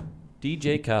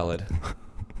 DJ Khaled.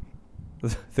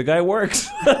 The guy works.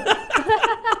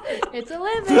 It's a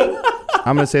living.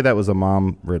 I'm gonna say that was a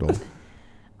mom riddle.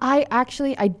 I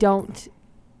don't.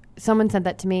 Someone sent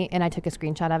that to me, and I took a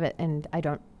screenshot of it, and I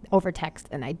don't over text,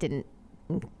 and I didn't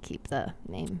keep the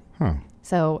name. Huh.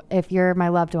 So if you're my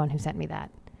loved one who sent me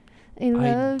that,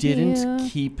 I didn't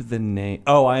keep the name.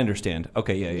 Oh, I understand.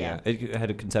 Okay, yeah. I had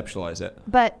to conceptualize it.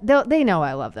 But they know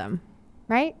I love them,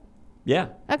 right? Yeah.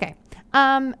 Okay.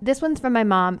 This one's from my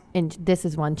mom, and this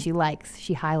is one she likes.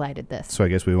 She highlighted this. So I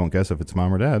guess we won't guess if it's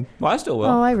mom or dad. Well, I still will.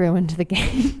 Oh, I ruined the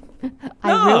game. I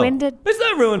No, ruined it. It's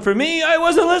not ruined for me. I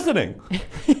wasn't listening.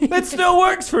 It still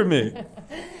works for me.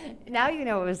 Now you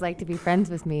know what it was like to be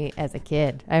friends with me as a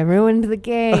kid. I ruined the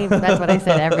game. That's what I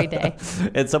said every day.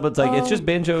 And someone's like, it's just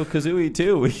Banjo-Kazooie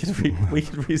too. We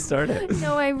can restart it.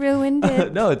 No, I ruined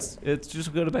it. No, it's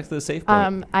just go back to the safe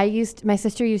point. My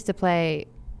sister used to play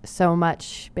so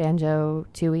much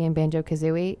Banjo-Tooie and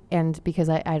Banjo-Kazooie, and because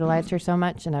I idolized her so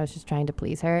much and I was just trying to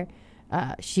please her,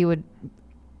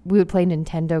 we would play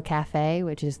Nintendo Cafe,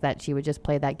 which is that she would just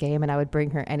play that game, and I would bring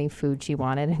her any food she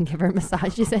wanted and give her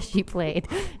massages as she played,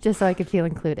 just so I could feel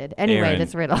included. Anyway, Aaron.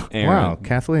 this riddle. Aaron. Wow,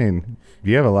 Kathleen,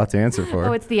 you have a lot to answer for.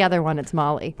 Oh, it's the other one. It's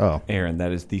Molly. Oh, Aaron,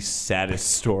 that is the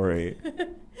saddest story.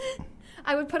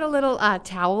 I would put a little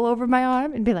towel over my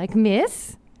arm and be like,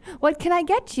 Miss, what can I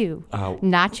get you?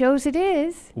 Nachos it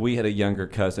is. We had a younger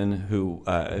cousin who,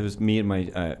 it was me and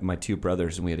my two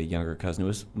brothers, and we had a younger cousin who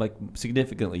was like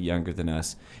significantly younger than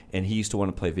us, and he used to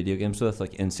want to play video games with us,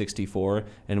 like N64,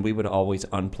 and we would always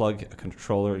unplug a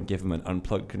controller and give him an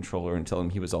unplugged controller and tell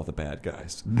him he was all the bad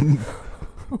guys.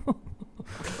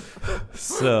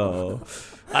 So...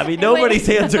 I mean, nobody's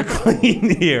hands are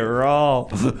clean here. We're all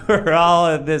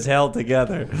in this hell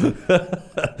together.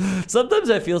 Sometimes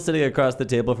I feel sitting across the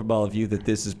table from all of you that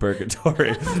this is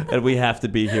purgatory, and we have to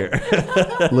be here.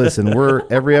 listen,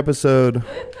 every episode,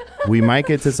 we might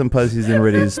get to some pussies and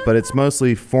riddies, but it's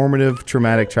mostly formative,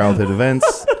 traumatic childhood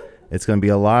events. It's going to be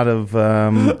a lot of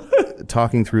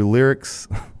talking through lyrics.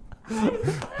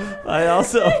 I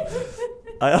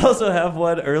also have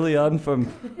one early on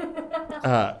from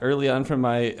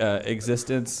my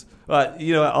existence.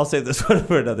 I'll save this one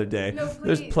for another day. No,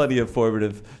 There's plenty of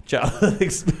formative childhood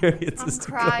experiences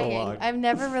to go along. I've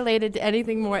never related to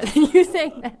anything more than you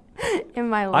saying that in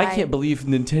my life. I can't believe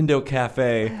Nintendo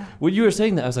Cafe. When you were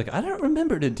saying that, I was like, I don't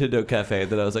remember Nintendo Cafe.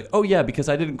 Then I was like, oh yeah, because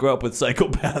I didn't grow up with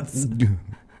psychopaths.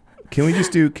 Can we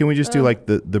just do like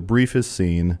the briefest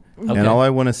scene? Okay. And all I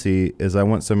want to see is I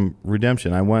want some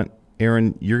redemption. I want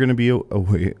Aaron, you're going to be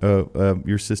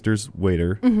your sister's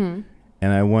waiter, and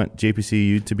I want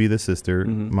JPCU to be the sister,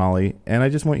 Molly, and I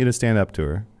just want you to stand up to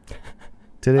her.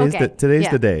 Today's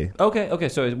the day. Okay.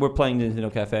 So we're playing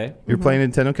Nintendo Cafe. You're playing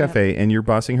Nintendo Cafe, and you're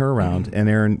bossing her around, and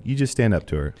Aaron, you just stand up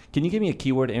to her. Can you give me a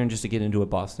keyword, Aaron, just to get into a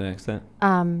Boston accent?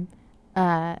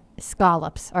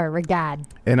 Scallops or regad.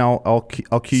 And I'll cue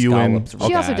you in. Scallops,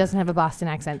 She also regad. doesn't have a Boston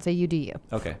accent, so you do you.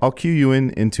 Okay. I'll cue you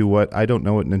into what I don't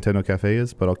know what Nintendo Cafe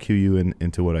is, but I'll cue you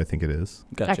into what I think it is.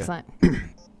 Gotcha. Excellent.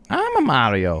 I'm a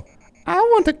Mario. I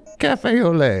want a cafe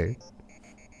au lait.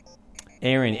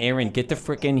 Aaron, get the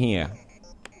frick in here.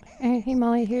 Hey,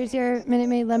 Molly, here's your Minute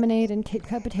Maid lemonade and Kit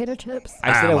Kat potato chips.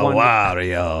 I said I wanted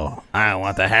Wario. I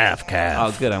want the half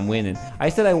calf. Oh, good, I'm winning. I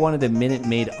said I wanted a Minute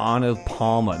Maid Arnold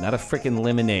Palmer, not a frickin'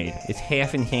 lemonade. It's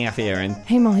half and half, Aaron.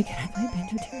 Hey, Molly, can I play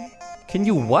Banjo-Tooie? Can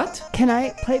you what? Can I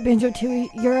play Banjo-Tooie?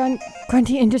 You're on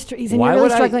Grunty Industries and you're really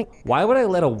struggling. Why would I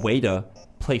let a waiter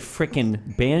play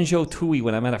frickin' Banjo-Tooie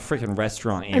when I'm at a frickin'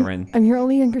 restaurant, Aaron? I'm your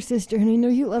only younger sister, and I know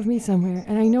you love me somewhere.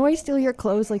 And I know I steal your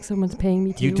clothes like someone's paying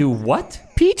me to. You do what?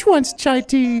 Peach wants chai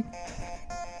tea.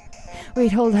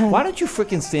 Wait, hold on. Why don't you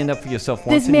frickin' stand up for yourself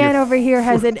once This man over here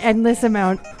has an endless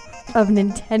amount of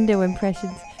Nintendo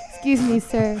impressions. Excuse me,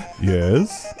 sir.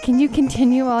 Yes? Can you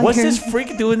continue on What's your... this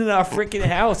freak doing in our freaking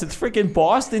house? It's freaking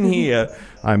Boston here.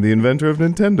 I'm the inventor of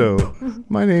Nintendo.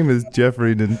 My name is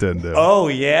Jeffrey Nintendo. Oh,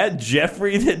 yeah?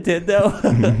 Jeffrey Nintendo?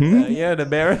 You're an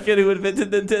American who invented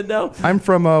Nintendo? I'm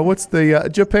from,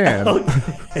 Japan.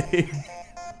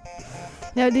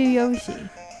 Now do Yoshi.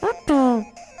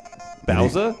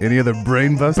 Bowser? Any other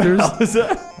brain busters?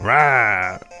 Bowser?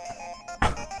 Rah!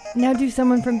 Now do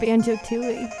someone from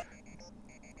Banjo-Tooie.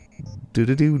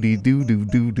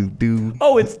 Do-do-do-dee-do-do-do-do-do.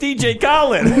 Oh, it's DJ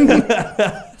Colin.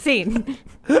 Scene.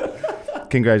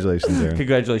 Congratulations, Aaron.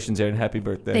 Congratulations, Aaron. Happy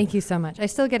birthday. Thank you so much. I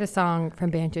still get a song from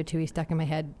Banjo-Tooie stuck in my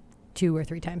head 2 or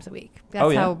 3 times a week. That's Oh,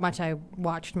 yeah? how much I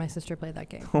watched my sister play that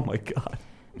game. Oh, my God.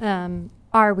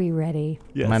 Are we ready?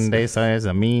 Yes. Monday says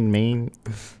a mean.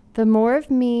 The more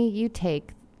of me you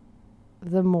take,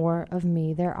 the more of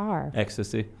me there are.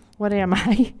 Ecstasy. What am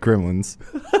I? Gremlins.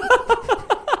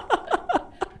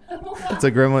 It's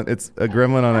a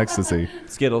gremlin on ecstasy.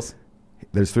 Skittles.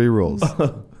 There's 3 rules.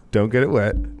 Don't get it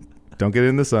wet. Don't get it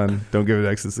in the sun. Don't give it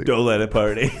ecstasy. Don't let it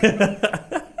party.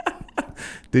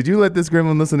 Did you let this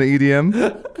gremlin listen to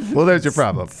EDM? Well, there's your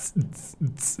problem.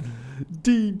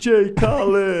 DJ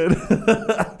Colin.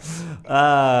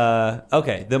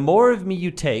 Okay. The more of me you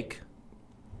take.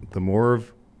 The more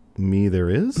of me there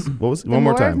is? What was The one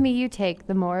more more time? of me you take,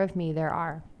 the more of me there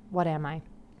are. What am I?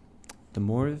 The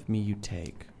more of me you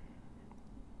take,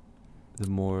 the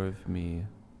more of me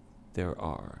there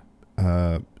are.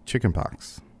 Chicken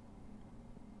pox.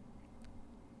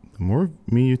 The more of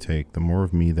me you take, the more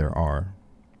of me there are.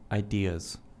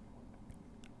 Ideas.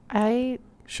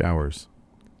 Showers.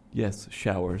 Yes,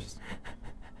 showers.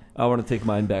 I want to take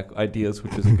mine back. Ideas,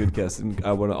 which is a good guess, and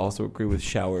I want to also agree with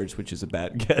showers, which is a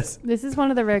bad guess. This is one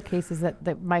of the rare cases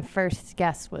that my first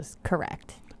guess was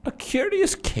correct. A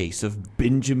curious case of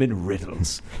Benjamin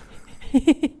Riddles.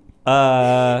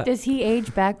 Does he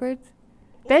age backwards?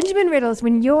 Benjamin Riddles,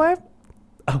 when you're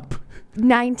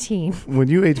 19. When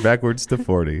you age backwards to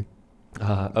 40.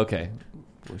 Okay.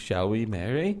 Well, shall we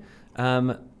marry?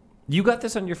 You got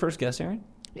this on your first guess, Aaron?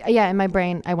 Yeah, in my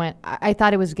brain, I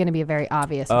thought it was going to be a very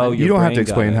obvious one. You don't have to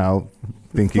explain how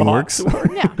thinking works.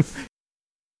 Yeah.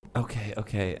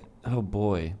 Okay. Oh,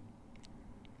 boy.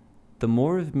 The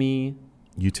more of me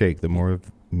You take, the more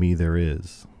of me there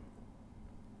is.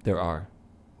 there are.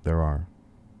 There are.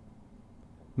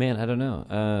 Man, I don't know.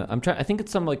 I think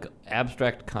it's some like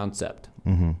abstract concept.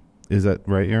 Mm-hmm. Is that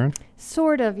right, Aaron?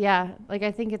 Sort of, yeah. Like,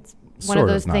 I think it's one Sort of of,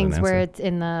 those not an things where answer. it's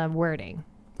in the wording.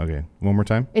 Okay. One more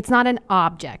time? It's not an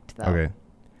object, though. Okay.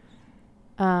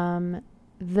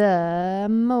 The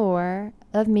more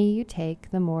of me you take,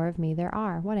 the more of me there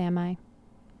are. What am I?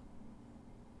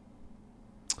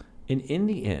 And in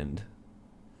the end,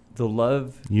 the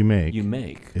love You make you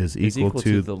make is equal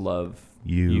to the love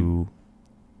you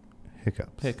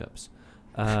hiccups. hiccups.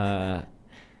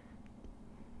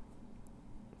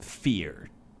 Fear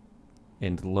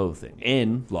and loathing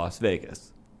in Las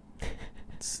Vegas.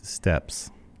 Steps.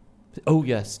 Oh,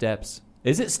 yes, steps.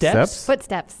 Is it steps? Steps?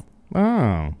 Footsteps.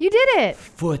 Oh. You did it.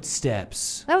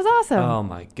 Footsteps. That was awesome. Oh,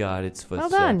 my God, it's Well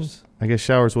footsteps. done. I guess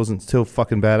showers wasn't so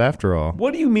fucking bad after all.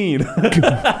 What do you mean?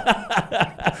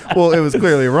 Well, it was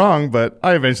clearly wrong, but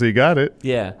I eventually got it.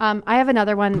 Yeah. I have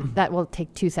another one that will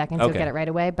take 2 seconds. Okay. You'll get it right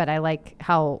away, but I like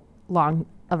how long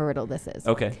of a riddle this is.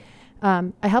 Okay.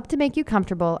 I help to make you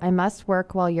comfortable. I must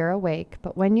work while you're awake,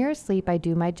 but when you're asleep, I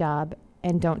do my job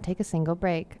and don't take a single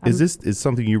break. Is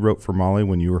something you wrote for Molly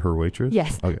when you were her waitress?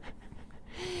 Yes. Okay.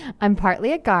 I'm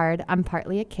partly a guard. I'm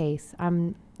partly a case.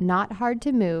 I'm not hard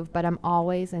to move, but I'm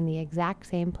always in the exact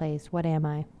same place. What am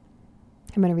I?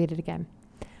 I'm going to read it again.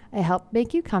 I help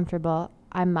make you comfortable.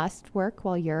 I must work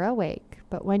while you're awake,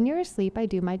 but when you're asleep, I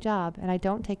do my job and I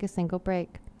don't take a single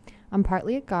break. I'm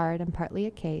partly a guard. I'm partly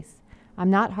a case. I'm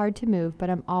not hard to move,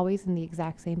 but I'm always in the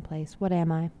exact same place. What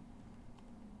am I?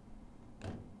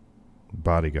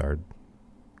 Bodyguard.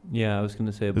 Yeah, I was going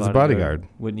to say a It's a bodyguard.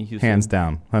 Whitney Houston. Hands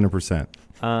down. 100%.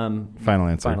 Final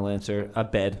answer. Final answer. A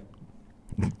bed.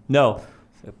 No.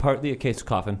 Partly a case of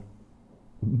coffin.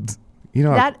 You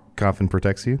know how That- coffin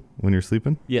protects you when you're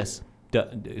sleeping? Yes.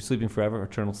 Sleeping forever,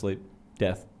 eternal sleep,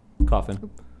 death, coffin.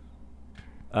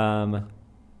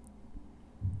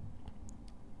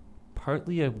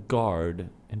 Partly a guard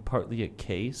and partly a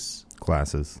case.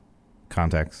 glasses,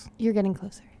 contacts, You're getting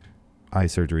closer. eye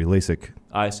surgery, LASIK,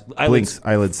 Blinks,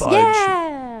 eyelids. Fudge.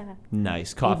 Yeah.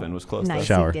 Nice. Coffin was close. Nice.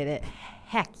 Though. Shower. You did it.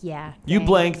 Heck yeah. You Dang.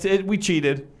 blanked. We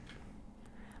cheated.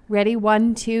 Ready?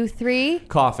 1, 2, 3.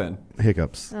 Coffin.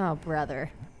 Hiccups. Oh,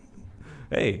 brother.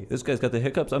 Hey, this guy's got the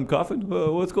hiccups. I'm coughing.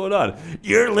 What's going on?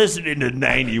 You're listening to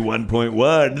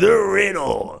 91.1, The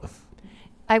Riddle.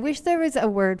 I wish there was a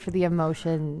word for the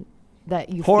emotion that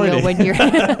you Horny. feel when you're.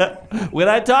 When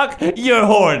I talk, you're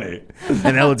horny.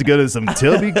 And now let's go to some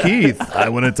Toby Keith. I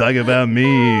want to talk about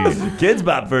me. Kids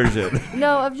Bop version.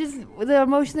 No, of just the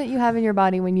emotion that you have in your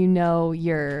body when you know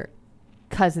your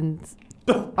cousins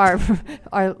are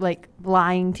like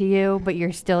lying to you, but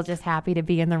you're still just happy to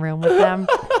be in the room with them.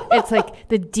 It's like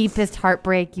the deepest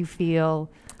heartbreak you feel.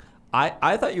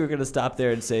 I thought you were going to stop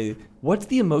there and say, what's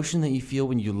the emotion that you feel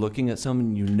when you're looking at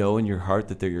someone you know in your heart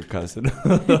that they're your cousin?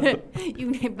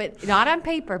 But not on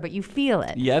paper, but you feel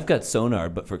it. Yeah, I've got sonar,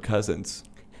 but for cousins.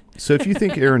 So if you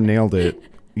think Aaron nailed it,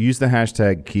 use the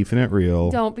hashtag Keefing It Real.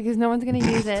 Don't, because no one's going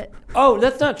to use it. Oh,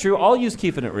 that's not true. I'll use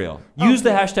Keeping It Real. Use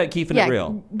the hashtag Keeping Yeah, It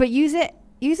Real. but use it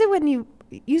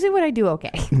when I do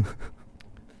okay. Don't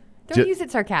Ju- use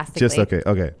it sarcastically. Just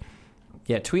okay.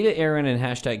 Yeah, tweet at Erin and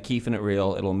hashtag Keeping It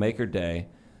Real. It'll make her day.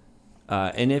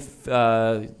 And if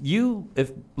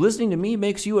listening to me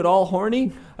makes you at all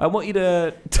horny, I want you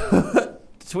to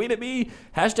tweet at me,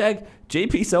 hashtag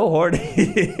JP so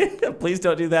horny. Please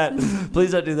don't do that.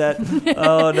 Please don't do that.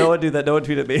 Oh, no one do that. No one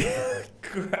tweet at me.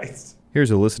 Christ.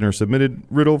 Here's a listener submitted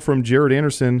riddle from Jared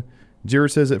Anderson.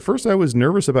 Jared says, at first I was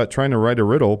nervous about trying to write a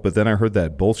riddle, but then I heard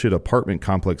that bullshit apartment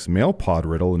complex mail pod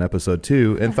riddle in episode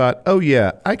 2 and thought, oh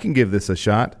yeah, I can give this a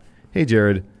shot. Hey,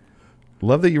 Jared.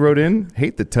 Love that you wrote in.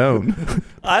 Hate the tone.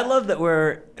 I love that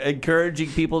we're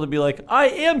encouraging people to be like, I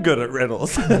am good at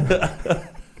riddles.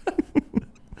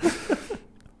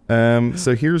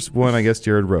 So here's one I guess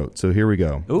Jared wrote. So here we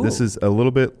go. Ooh. This is a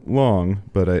little bit long,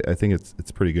 but I think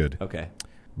it's pretty good. Okay.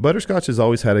 Butterscotch has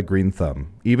always had a green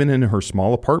thumb. Even in her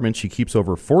small apartment, she keeps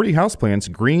over 40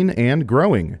 houseplants green and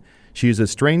growing. She is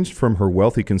estranged from her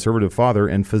wealthy conservative father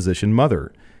and physician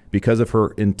mother. Because of her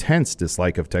intense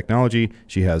dislike of technology,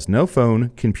 she has no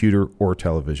phone, computer, or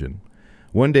television.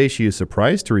 One day, she is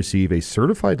surprised to receive a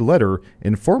certified letter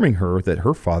informing her that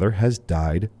her father has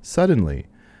died suddenly.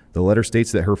 The letter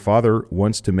states that her father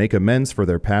wants to make amends for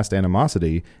their past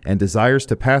animosity and desires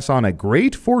to pass on a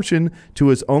great fortune to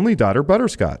his only daughter,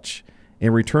 Butterscotch.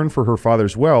 In return for her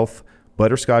father's wealth,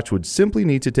 Butterscotch would simply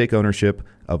need to take ownership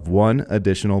of one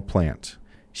additional plant.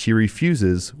 She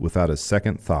refuses without a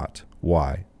second thought.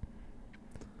 Why?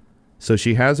 So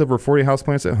she has over 40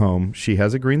 houseplants at home. She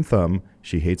has a green thumb.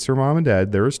 She hates her mom and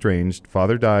dad. They're estranged.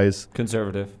 Father dies.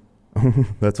 Conservative.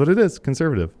 That's what it is.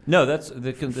 Conservative. No, it's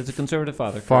a conservative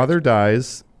father. Father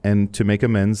dies, and to make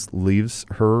amends, leaves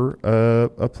her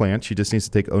a plant. She just needs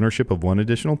to take ownership of one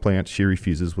additional plant. She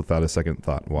refuses without a second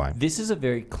thought. Why? This is a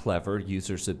very clever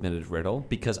user-submitted riddle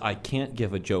because I can't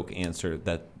give a joke answer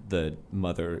that the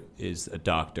mother is a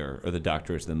doctor or the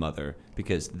doctor is the mother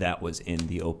because that was in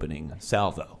the opening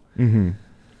salvo. Mm-hmm.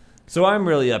 So I'm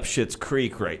really up Schitt's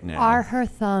Creek right now. Are her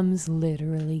thumbs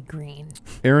literally green?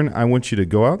 Aaron, I want you to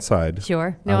go outside.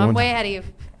 Sure. No, I I'm want- way ahead of you.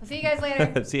 I'll see you guys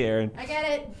later. See, Aaron. I get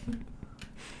it.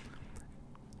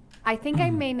 I think I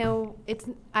may know.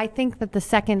 I think that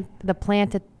the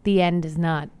plant at the end is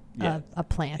not Yeah. a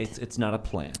plant. It's not a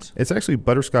plant. It's actually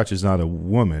Butterscotch is not a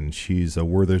woman. She's a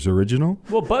Werther's original.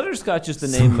 Well, Butterscotch is the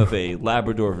name of a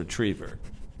Labrador Retriever.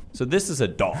 So this is a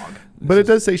dog. But it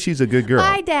does say she's a good girl.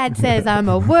 My dad says I'm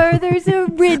a Werther's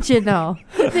original.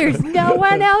 There's no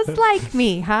one else like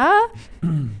me, huh?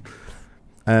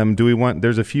 Do we want?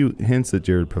 There's a few hints that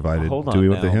Jared provided. Hold on Do we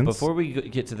want now. the hints? Before we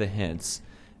get to the hints,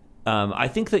 I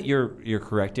think that you're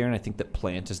correct, Aaron. I think that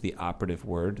plant is the operative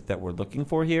word that we're looking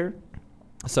for here.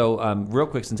 So real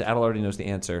quick, since Adel already knows the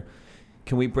answer,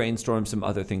 can we brainstorm some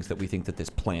other things that we think that this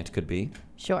plant could be?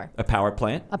 Sure. A power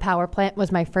plant? A power plant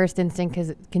was my first instinct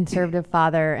because conservative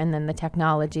father and then the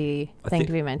technology thing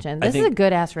to be mentioned. This is a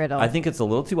good-ass riddle. I think it's a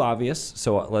little too obvious,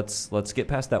 so let's get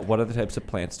past that. What other types of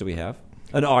plants do we have?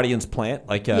 An audience plant,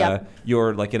 like Yep.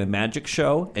 you're like in a magic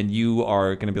show, and you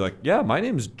are going to be like, yeah, my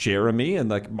name's Jeremy,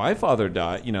 and like my father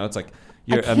died. You know, it's like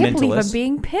you're I a can't believe mentalist. I'm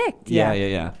being picked.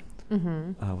 Yeah.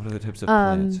 Mm-hmm. What other types of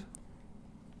plants?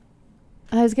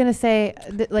 I was going to say,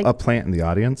 like, a plant in the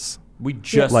audience. We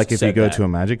just Like if said you go that. to a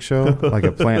magic show, like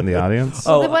a plant in the audience.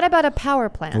 Oh, what about a power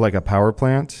plant? Like a power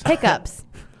plant. Hiccups.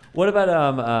 What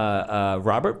about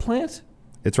Robert Plant?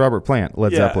 It's Robert Plant,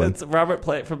 Led Zeppelin. It's Robert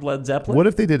Plant from Led Zeppelin. What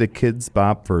if they did a Kids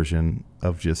Bop version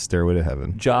of just Stairway to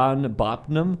Heaven? John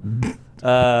Bopnum.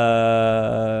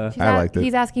 I liked it.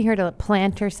 He's asking her to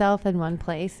plant herself in one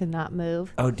place and not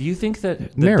move. Oh, do you think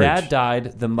that the Marriage. dad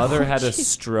died, the mother had a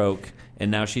stroke, and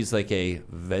now she's like a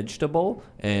vegetable?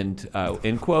 And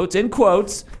in quotes,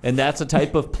 and that's a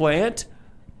type of plant?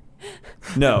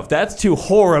 No, that's too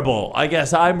horrible. I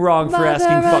guess I'm wrong for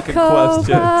asking fucking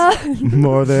questions.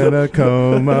 More than a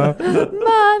coma.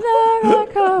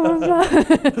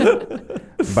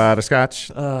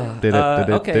 Butterscotch.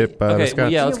 Okay. Butterscotch.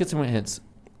 Well, yeah, let's get some hints.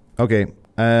 Okay.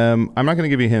 I'm not going to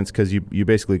give you hints because you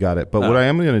basically got it. But what I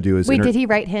am going to do is... Wait, did he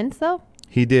write hints, though?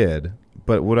 He did.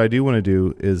 But what I do want to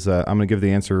do is I'm going to give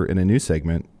the answer in a new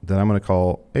segment that I'm going to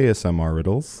call ASMR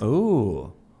Riddles.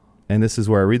 Ooh. And this is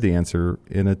where I read the answer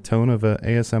in a tone of a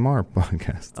ASMR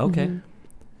podcast. Okay. Mm-hmm.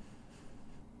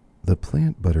 The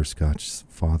plant Butterscotch's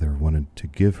father wanted to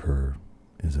give her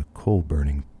is a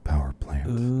coal-burning power plant.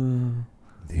 Ooh.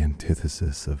 The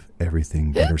antithesis of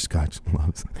everything Butterscotch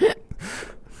loves.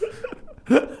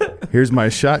 Here's my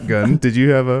shotgun. Did you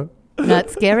have a... Not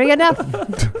scary enough.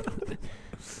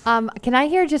 Can I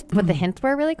hear just what the hints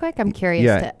were really quick? I'm curious.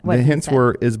 Yeah, What the he hints said.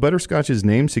 were, is Butterscotch's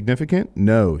name significant?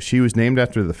 No. She was named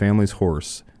after the family's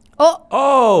horse.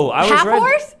 Oh, I was half ready.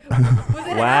 horse? Was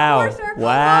it Wow. half horse or a full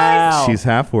Wow. horse? She's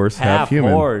half horse, half Half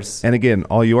human. horse. And again,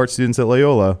 all you art students at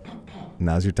Loyola,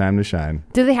 now's your time to shine.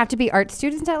 Do they have to be art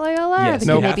students at Loyola? Yes, or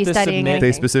you can they have be to studying submit- They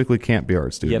anything? specifically can't be art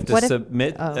You have students. to What if-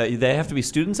 submit. They have to be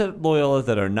students at Loyola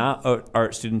that are not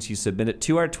art students. You submit it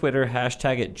to our Twitter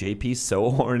hashtag at JP So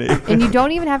Horny. And you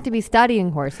don't even have to be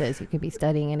studying horses. You could be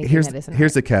studying anything Here's that isn't the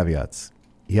art. caveats.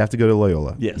 You have to go to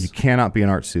Loyola. Yes. You cannot be an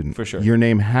art student. For sure. Your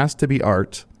name has to be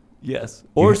art. Yes,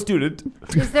 or student.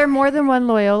 Is there more than one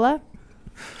Loyola?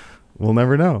 We'll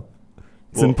never know.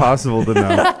 It's Well- impossible to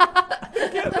know.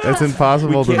 It's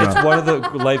impossible to It's know. one of the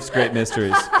life's great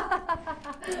mysteries.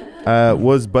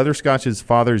 Was Butterscotch's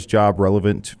father's job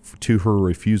relevant to her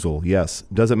refusal? Yes.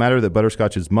 Does it matter that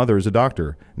Butterscotch's mother is a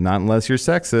doctor? Not unless you're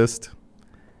sexist.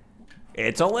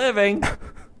 It's a living.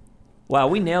 Wow,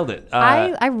 we nailed it.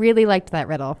 I really liked that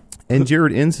riddle. And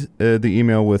Jared ends the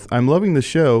email with, I'm loving the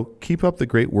show. Keep up the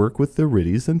great work with the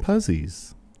Riddies and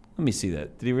Puzzies. Let me see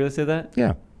that. Did he really say that?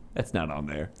 Yeah. That's not on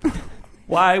there.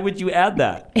 Why would you add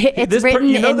that? It's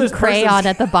written in crayon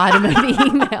at the bottom of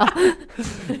the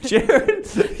email. Jared,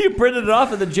 you printed it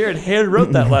off and then Jared hand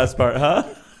wrote that last part, huh?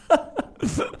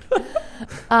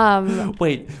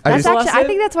 Wait, That's what's the last actually, I name?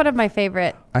 think that's one of my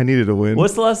favorite. I needed a win.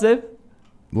 What's the last name?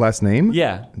 Last name?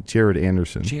 Yeah. Jared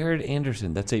Anderson. Jared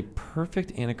Anderson. That's a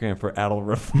perfect anagram for Adel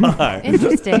Rafai.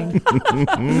 Interesting.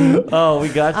 Oh, we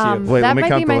got you. Wait, let that me might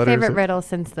count be the my letters. favorite riddle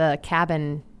since the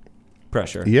cabin.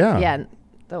 Pressure. Yeah. Yeah,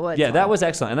 the woods. Yeah, that one. was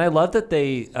excellent. And I love that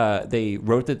they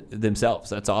wrote it themselves.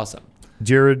 That's awesome.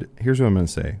 Jared, here's what I'm going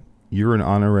to say. You're an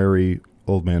honorary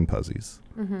Old Man Puzzies.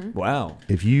 Wow.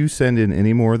 If you send in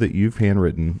any more that you've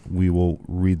handwritten, we will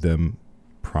read them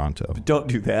pronto. Don't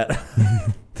do that.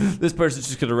 This person's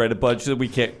just going to write a bunch so we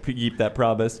can't keep that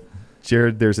promise.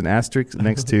 Jared, there's an asterisk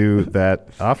next to that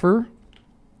offer.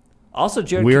 Also,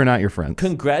 Jared, We are not your friends.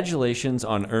 congratulations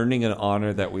on earning an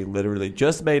honor that we literally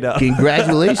just made up.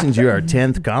 Congratulations, you're our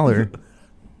 10th caller.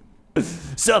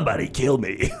 Somebody kill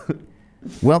me.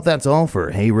 Well, that's all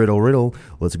for Hey Riddle Riddle.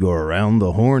 Let's go around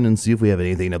the horn and see if we have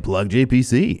anything to plug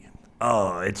JPC.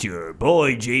 Oh, it's your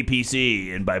boy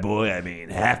JPC, and by boy I mean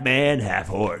half man, half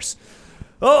horse.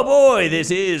 Oh boy, this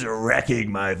is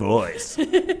wrecking my voice.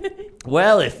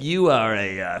 Well, if you are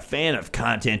a fan of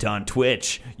content on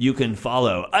Twitch, you can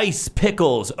follow Ice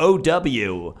Pickles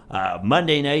OW.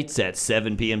 Monday nights at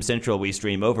 7 p.m. Central, we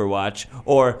stream Overwatch.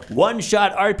 Or One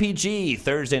Shot RPG,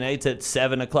 Thursday nights at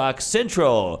 7 o'clock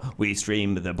Central. We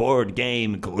stream the board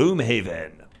game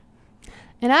Gloomhaven.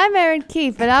 And I'm Erin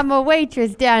Keefe, and I'm a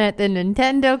waitress down at the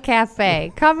Nintendo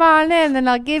Cafe. Come on in, and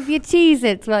I'll give you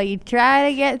Cheez-Its while you try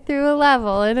to get through a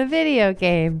level in a video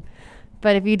game.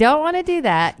 But if you don't want to do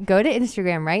that, go to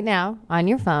Instagram right now on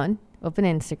your phone, open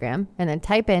Instagram, and then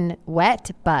type in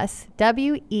WETBUS,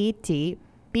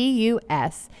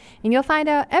 WETBUS, and you'll find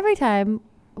out every time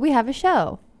we have a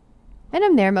show. And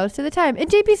I'm there most of the time. And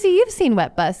JPC, you've seen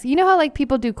WetBus. You know how like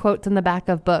people do quotes on the back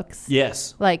of books?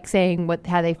 Yes. Like saying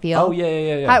how they feel? Oh,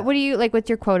 yeah. What do you like? What's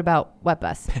your quote about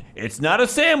WetBus? It's not a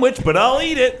sandwich, but I'll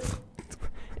eat it.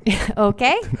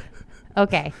 Okay.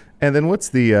 And then what's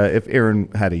the, if Aaron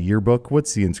had a yearbook,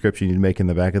 what's the inscription you'd make in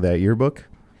the back of that yearbook?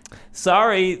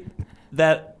 Sorry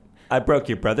that I broke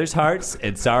your brother's hearts,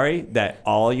 and sorry that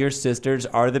all your sisters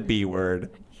are the B word.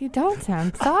 You don't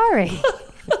sound sorry.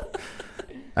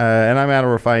 And I'm Adam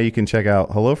Rafai. You can check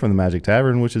out Hello from the Magic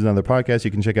Tavern, which is another podcast.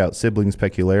 You can check out Siblings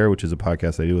Peculaire, which is a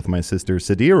podcast I do with my sister,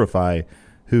 Sadia Rafai,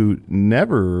 who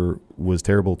never was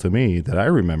terrible to me that I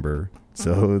remember.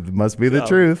 So it must be the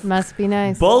truth. Must be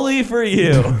nice. Bully for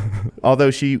you.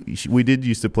 Although we did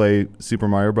used to play Super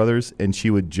Mario Brothers, and she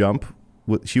would jump.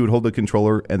 She would hold the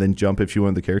controller and then jump if she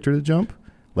wanted the character to jump,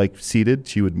 like seated.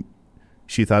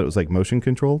 She thought it was like motion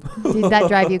controlled. Did that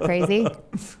drive you crazy?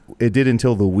 It did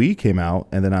until the Wii came out,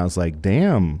 and then I was like,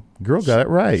 "Damn, girl got it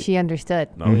right." She understood.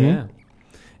 Oh yeah.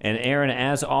 And Aaron,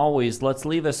 as always, let's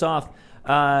leave us off.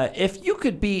 If you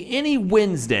could be any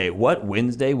Wednesday, what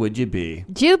Wednesday would you be?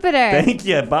 Jupiter. Thank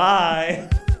you. Bye.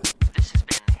 This has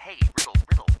been Hey Riddle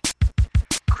Riddle,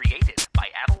 created by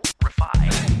Adel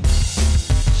Rafai,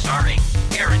 starring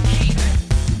Aaron Keith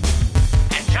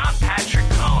and John Patrick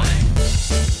Cohen.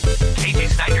 KJ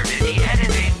Snyder did the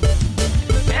editing,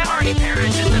 and Arnie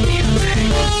Parrish did the music.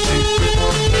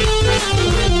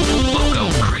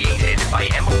 Logo created by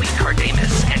Emily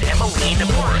Cardamus and Emmeline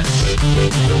Morris.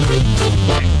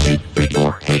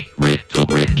 Hey Riddle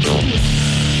Riddle.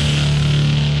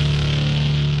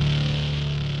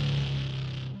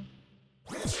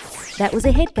 That was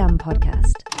a HeadGum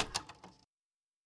podcast.